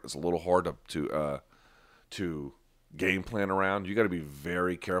different. It's a little hard to game plan around. You got to be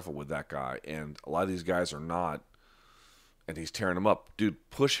very careful with that guy, and a lot of these guys are not, and he's tearing them up. Dude,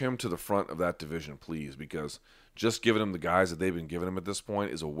 push him to the front of that division, please, because just giving him the guys that they've been giving him at this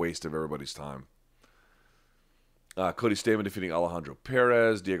point is a waste of everybody's time. Cody Stamann defeating Alejandro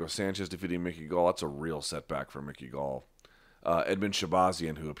Perez. Diego Sanchez defeating Mickey Gall. That's a real setback for Mickey Gall. Edmund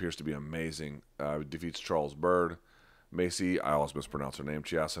Shabazian, who appears to be amazing, defeats Charles Byrd. Macy, I always mispronounce her name,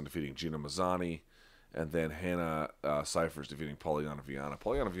 Chiasson defeating Gina Mazzani. And then Hannah Cyphers defeating Poliana Viana.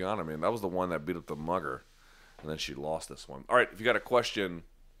 Poliana Viana, man, that was the one that beat up the mugger. And then she lost this one. All right, if you got a question,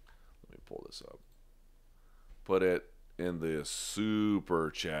 let me pull this up. Put it in the super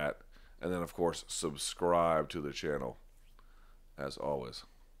chat. And then, of course, subscribe to the channel, as always.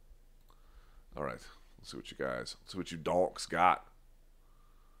 All right, let's see what you donks got.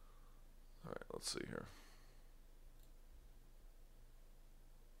 All right, let's see here.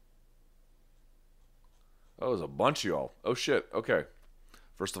 Oh, there's a bunch of y'all. Oh, shit. Okay.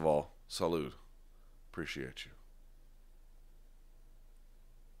 First of all, salud. Appreciate you.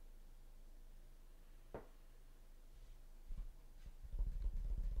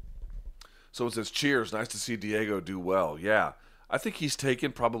 So it says, cheers. Nice to see Diego do well. Yeah. I think he's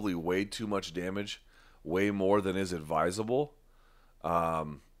taken probably way too much damage. Way more than is advisable.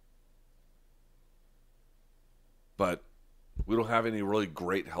 But we don't have any really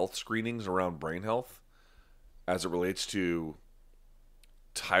great health screenings around brain health as it relates to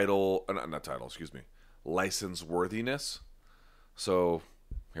license worthiness. So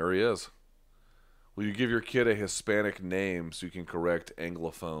here he is. Will you give your kid a Hispanic name so you can correct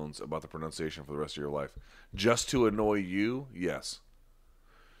Anglophones about the pronunciation for the rest of your life? Just to annoy you? Yes.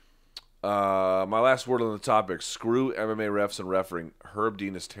 My last word on the topic. Screw MMA refs and refereeing. Herb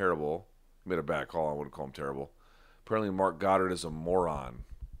Dean is terrible. Made a bad call. I wouldn't call him terrible. Apparently Mark Goddard is a moron.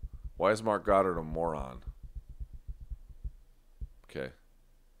 Why is Mark Goddard a moron? Okay.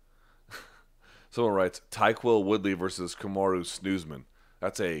 Someone writes, Tyron Woodley versus Kamaru Usman.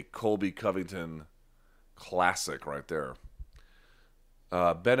 That's a Colby Covington classic right there.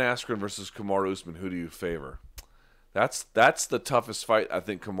 Ben Askren versus Kamaru Usman. Who do you favor? That's the toughest fight I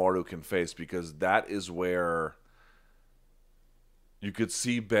think Kamaru can face, because that is where you could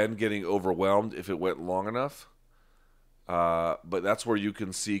see Ben getting overwhelmed if it went long enough. But that's where you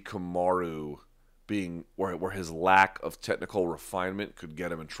can see Kamaru being where his lack of technical refinement could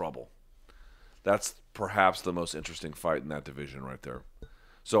get him in trouble. That's perhaps the most interesting fight in that division right there.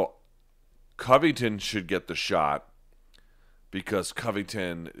 So Covington should get the shot because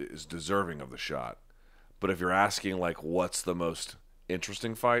Covington is deserving of the shot. But if you're asking, like, what's the most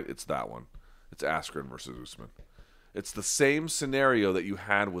interesting fight, it's that one. It's Askren versus Usman. It's the same scenario that you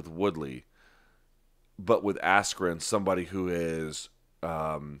had with Woodley, but with Askren, somebody who is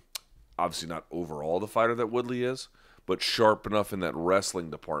obviously not overall the fighter that Woodley is, but sharp enough in that wrestling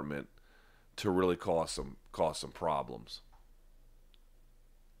department to really cause some problems.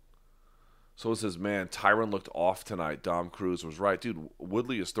 So it says, man, Tyron looked off tonight. Dom Cruz was right. Dude,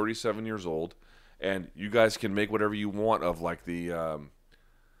 Woodley is 37 years old, and you guys can make whatever you want of, like, the,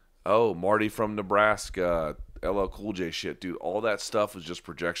 Marty from Nebraska, LL Cool J shit. Dude, all that stuff was just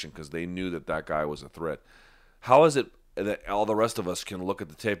projection because they knew that guy was a threat. How is it that all the rest of us can look at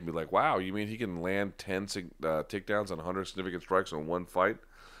the tape and be like, wow, you mean he can land 10 takedowns and 100 significant strikes in one fight,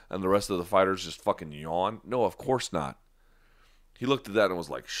 and the rest of the fighters just fucking yawn? No, of course not. He looked at that and was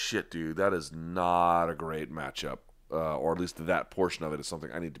like, shit, dude, that is not a great matchup. Or at least that portion of it is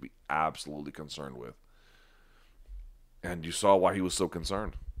something I need to be absolutely concerned with. And you saw why he was so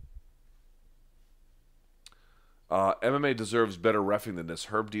concerned. MMA deserves better reffing than this.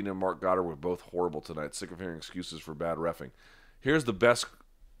 Herb Dean and Mark Goddard were both horrible tonight. Sick of hearing excuses for bad reffing. Here's the best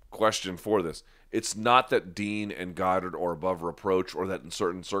question for this. It's not that Dean and Goddard are above reproach or that in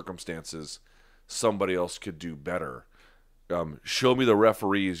certain circumstances somebody else could do better. Show me the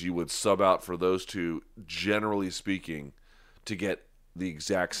referees you would sub out for those two, generally speaking, to get the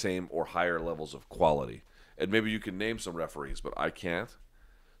exact same or higher levels of quality. And maybe you can name some referees, but I can't.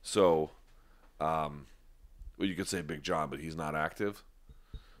 So, well, you could say Big John, but he's not active.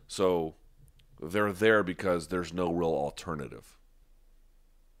 So they're there because there's no real alternative.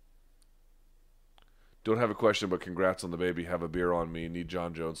 Don't have a question, but congrats on the baby. Have a beer on me. Need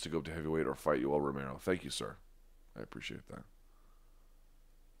Jon Jones to go up to heavyweight or fight Yoel Romero. Thank you, sir. I appreciate that.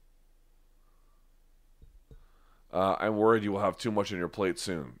 I'm worried you will have too much on your plate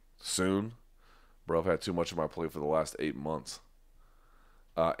soon. Soon? Bro, I've had too much on my plate for the last 8 months.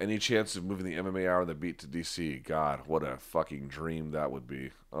 Any chance of moving the MMA hour and the beat to DC? God, what a fucking dream that would be.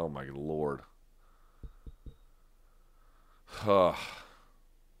 Oh, my Lord.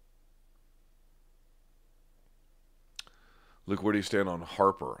 Luke, where do you stand on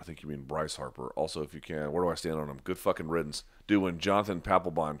Harper? I think you mean Bryce Harper. Also, if you can, where do I stand on him? Good fucking riddance. Dude, when Jonathan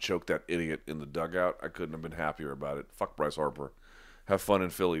Papelbon choked that idiot in the dugout, I couldn't have been happier about it. Fuck Bryce Harper. Have fun in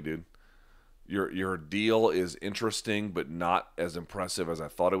Philly, dude. Your deal is interesting, but not as impressive as I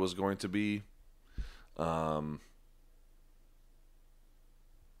thought it was going to be. Have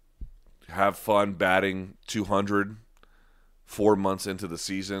fun batting 200 4 months into the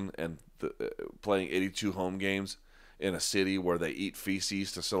season and playing 82 home games in a city where they eat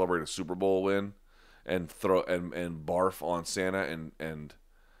feces to celebrate a Super Bowl win and barf on Santa and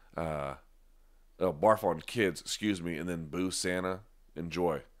barf on kids, and then boo Santa.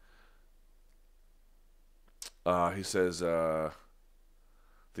 Enjoy. He says the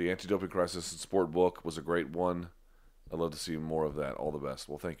anti-doping crisis in sport book was a great one. I'd love to see more of that. All the best.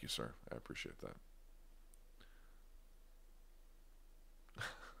 Well, thank you, sir. I appreciate that.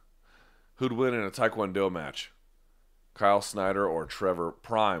 Who'd win in a Taekwondo match? Kyle Snyder or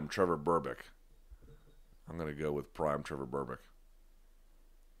Prime Trevor Berbick? I'm going to go with Prime Trevor Berbick.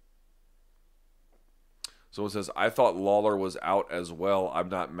 Someone says, I thought Lawler was out as well. I'm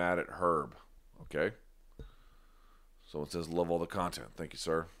not mad at Herb. Okay. Someone says, love all the content. Thank you,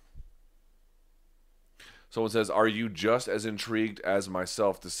 sir. Someone says, are you just as intrigued as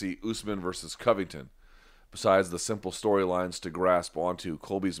myself to see Usman versus Covington? Besides the simple storylines to grasp onto,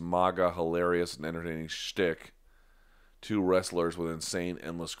 Colby's MAGA hilarious and entertaining shtick, two wrestlers with insane,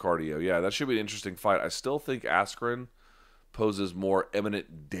 endless cardio. Yeah, that should be an interesting fight. I still think Askren poses more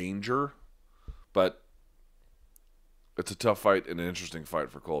imminent danger, but it's a tough fight and an interesting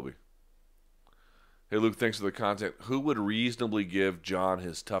fight for Colby. Hey, Luke, thanks for the content. Who would reasonably give John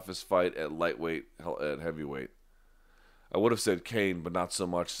his toughest fight at lightweight, at heavyweight? I would have said Kane, but not so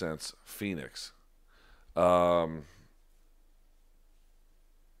much since Phoenix. God,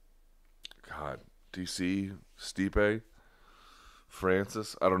 DC, Stipe,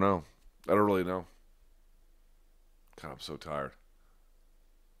 Francis, I don't know. I don't really know. God, I'm so tired.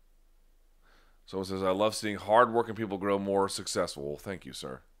 Someone says, I love seeing hard-working people grow more successful. Well, thank you,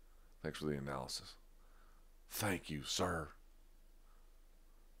 sir. Thanks for the analysis. Thank you, sir.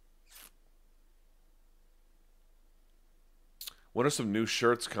 When are some new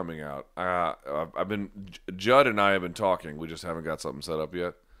shirts coming out? Judd and I have been talking. We just haven't got something set up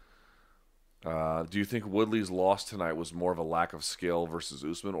yet. Do you think Woodley's loss tonight was more of a lack of skill versus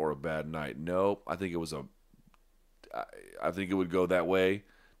Usman or a bad night? No, I think it was I think it would go that way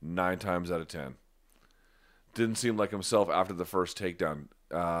 9 times out of 10. Didn't seem like himself after the first takedown.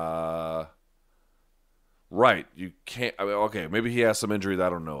 Right, you can't. I mean, okay, maybe he has some injury that I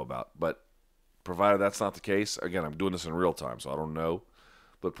don't know about, but provided that's not the case, again, I'm doing this in real time, so I don't know.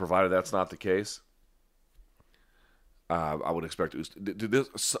 But provided that's not the case, I would expect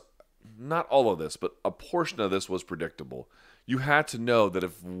this. Not all of this, but a portion of this was predictable. You had to know that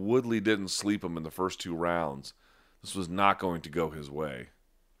if Woodley didn't sleep him in the first 2 rounds, this was not going to go his way.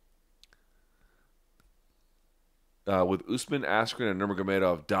 With Usman, Askren, and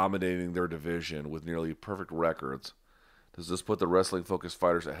Nurmagomedov dominating their division with nearly perfect records, does this put the wrestling-focused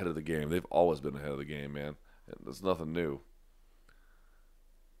fighters ahead of the game? They've always been ahead of the game, man. There's nothing new.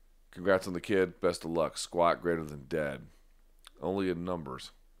 Congrats on the kid. Best of luck. Squat greater than dead. Only in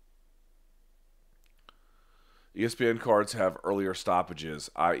numbers. ESPN cards have earlier stoppages,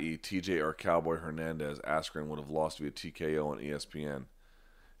 i.e. TJ or Cowboy Hernandez. Askren would have lost via TKO on ESPN.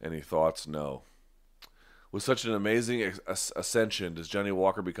 Any thoughts? No. With such an amazing ascension, does Johnny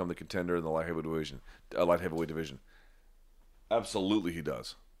Walker become the contender in the light heavyweight division? Absolutely he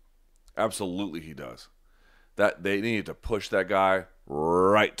does. Absolutely he does. That they need to push that guy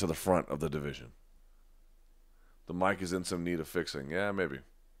right to the front of the division. The mic is in some need of fixing. Yeah, maybe.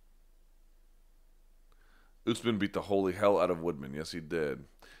 Usman beat the holy hell out of Woodman. Yes, he did.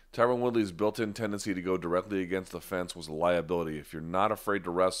 Tyron Woodley's built-in tendency to go directly against the fence was a liability. If you're not afraid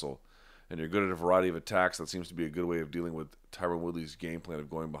to wrestle and you're good at a variety of attacks, that seems to be a good way of dealing with Tyron Woodley's game plan of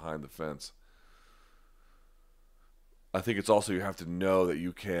going behind the fence. I think it's also you have to know that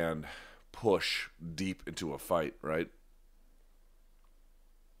you can push deep into a fight, right?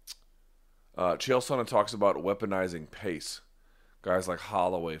 Chael Sonnen talks about weaponizing pace. Guys like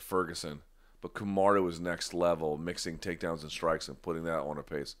Holloway, Ferguson. But Kamaru is next level, mixing takedowns and strikes and putting that on a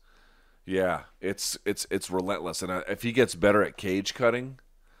pace. Yeah, it's relentless. And if he gets better at cage cutting,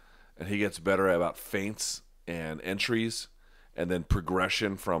 and he gets better about feints and entries, and then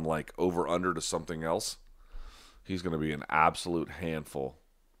progression from like over-under to something else, he's going to be an absolute handful.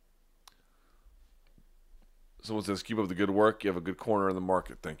 Someone says, keep up the good work. You have a good corner in the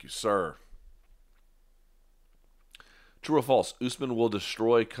market. Thank you, sir. True or false? Usman will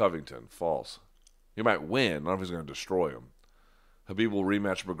destroy Covington. False. He might win. I don't know if he's going to destroy him. Khabib will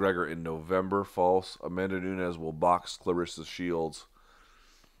rematch McGregor in November. False. Amanda Nunes will box Clarissa Shields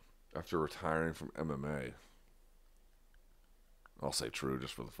after retiring from MMA. I'll say true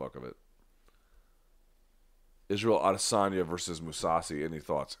just for the fuck of it. Israel Adesanya versus Mousasi. Any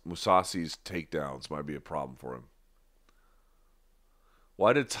thoughts? Mousasi's takedowns might be a problem for him.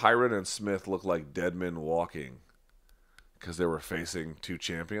 Why did Tyron and Smith look like dead men walking? Because they were facing two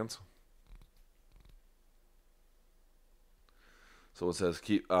champions. So it says,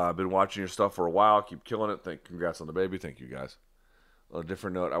 I've been watching your stuff for a while. Keep killing it. Congrats on the baby. Thank you, guys. On a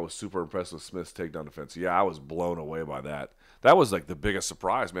different note, I was super impressed with Smith's takedown defense. Yeah, I was blown away by that. That was like the biggest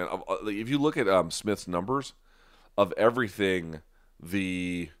surprise, man. If you look at Smith's numbers, of everything,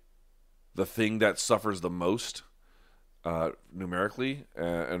 the thing that suffers the most numerically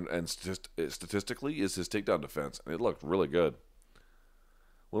and statistically is his takedown defense, and it looked really good.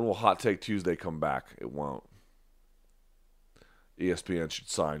 When will Hot Take Tuesday come back? It won't. ESPN should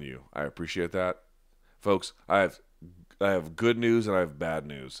sign you. I appreciate that, folks. I have good news and I have bad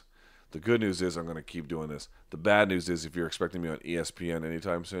news. The good news is I'm going to keep doing this. The bad news is if you're expecting me on ESPN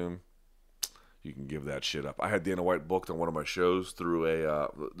anytime soon, you can give that shit up. I had Dana White booked on one of my shows through I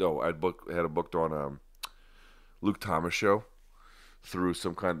had it booked on Luke Thomas show through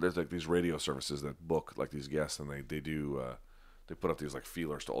some kind. There's like these radio services that book like these guests, and they put up these like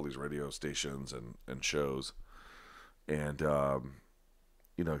feelers to all these radio stations and shows, and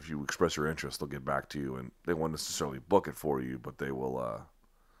if you express your interest, they'll get back to you, and they won't necessarily book it for you, but they will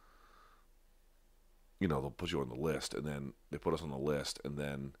they'll put you on the list, and then they put us on the list, and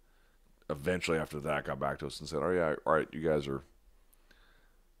then eventually after that got back to us and said, oh yeah, all right, you guys are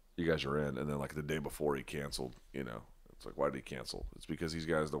in. And then like the day before he canceled, it's like, why did he cancel? It's because these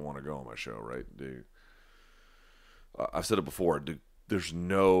guys don't want to go on my show, right? I've said it before,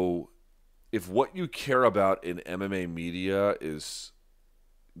 if what you care about in MMA media is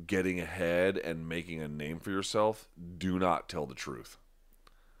getting ahead and making a name for yourself, do not tell the truth.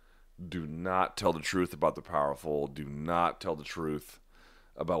 Do not tell the truth about the powerful. Do not tell the truth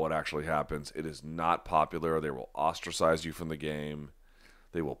about what actually happens. It is not popular. They will ostracize you from the game.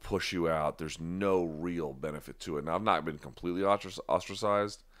 They will push you out. There's no real benefit to it. Now, I've not been completely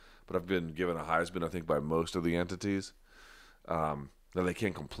ostracized, but I've been given a Heisman, I think, by most of the entities. Now, they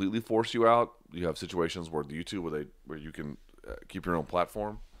can't completely force you out. You have situations where YouTube where you can keep your own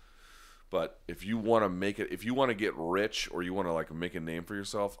platform. But if you want to make it, if you want to get rich or you want to like make a name for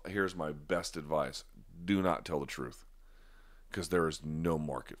yourself, here's my best advice: do not tell the truth. Because there is no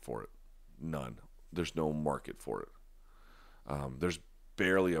market for it. None. There's no market for it. There's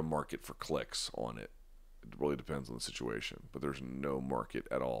barely a market for clicks on it. It really depends on the situation. But there's no market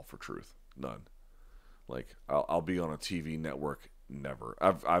at all for truth. None. Like, I'll be on a TV network. Never.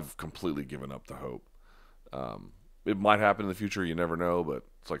 I've completely given up the hope. It might happen in the future. You never know. But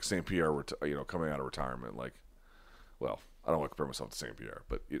it's like St. Pierre, coming out of retirement. Like, well, I don't want to compare myself to St. Pierre.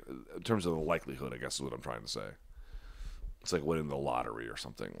 But in terms of the likelihood, I guess is what I'm trying to say. It's like winning the lottery or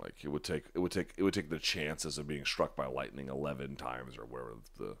something. Like it would take the chances of being struck by lightning 11 times or whatever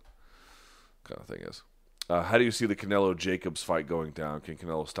the kind of thing is. How do you see the Canelo Jacobs fight going down? Can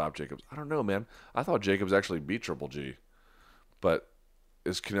Canelo stop Jacobs? I don't know, man. I thought Jacobs actually beat Triple G, but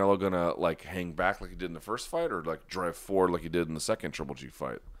is Canelo gonna like hang back like he did in the first fight, or like drive forward like he did in the second Triple G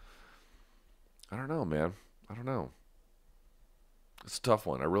fight? I don't know, man. I don't know. It's a tough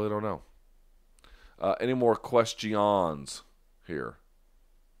one. I really don't know. Any more questions here?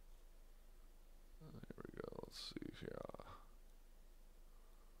 Here we go. Let's see. Yeah.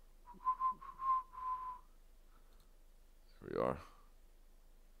 Here we are.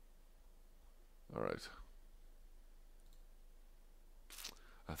 All right.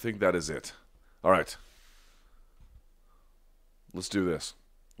 I think that is it. All right. Let's do this.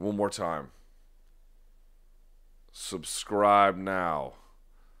 One more time. Subscribe now.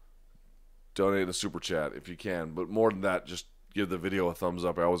 Donate a super chat if you can. But more than that, just give the video a thumbs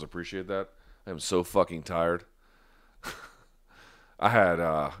up. I always appreciate that. I am so fucking tired. I had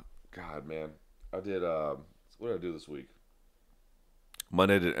God, man. I did, what did I do this week?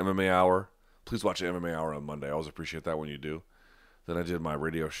 Monday I did MMA Hour. Please watch the MMA Hour on Monday. I always appreciate that when you do. Then I did my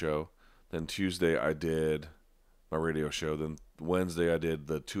radio show. Then Tuesday I did my radio show. Then Wednesday I did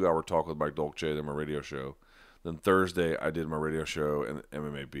the 2-hour talk with Mike Dolce, then my radio show. Then Thursday I did my radio show and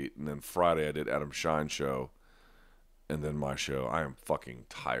MMA Beat. And then Friday I did Adam Shine's show and then my show. I am fucking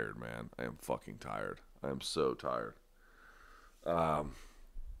tired, man. I am fucking tired. I am so tired.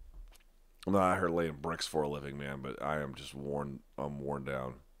 I'm not out here laying bricks for a living, man, but I am just worn. I'm worn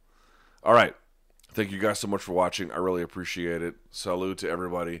down. All right. Thank you guys so much for watching. I really appreciate it. Salute to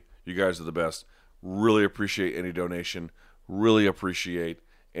everybody. You guys are the best. Really appreciate any donation. Really appreciate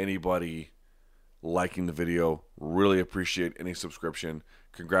anybody liking the video. Really appreciate any subscription.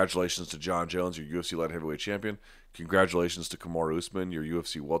 Congratulations to Jon Jones, your UFC light heavyweight champion. Congratulations to Kamaru Usman, your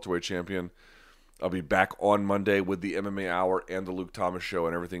UFC welterweight champion. I'll be back on Monday with the MMA Hour and the Luke Thomas Show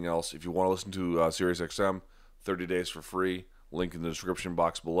and everything else. If you want to listen to SiriusXM, 30 days for free. Link in the description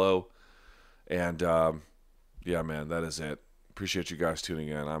box below. And, yeah, man, that is it. Appreciate you guys tuning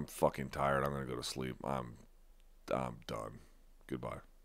in. I'm fucking tired. I'm going to go to sleep. I'm done. Goodbye.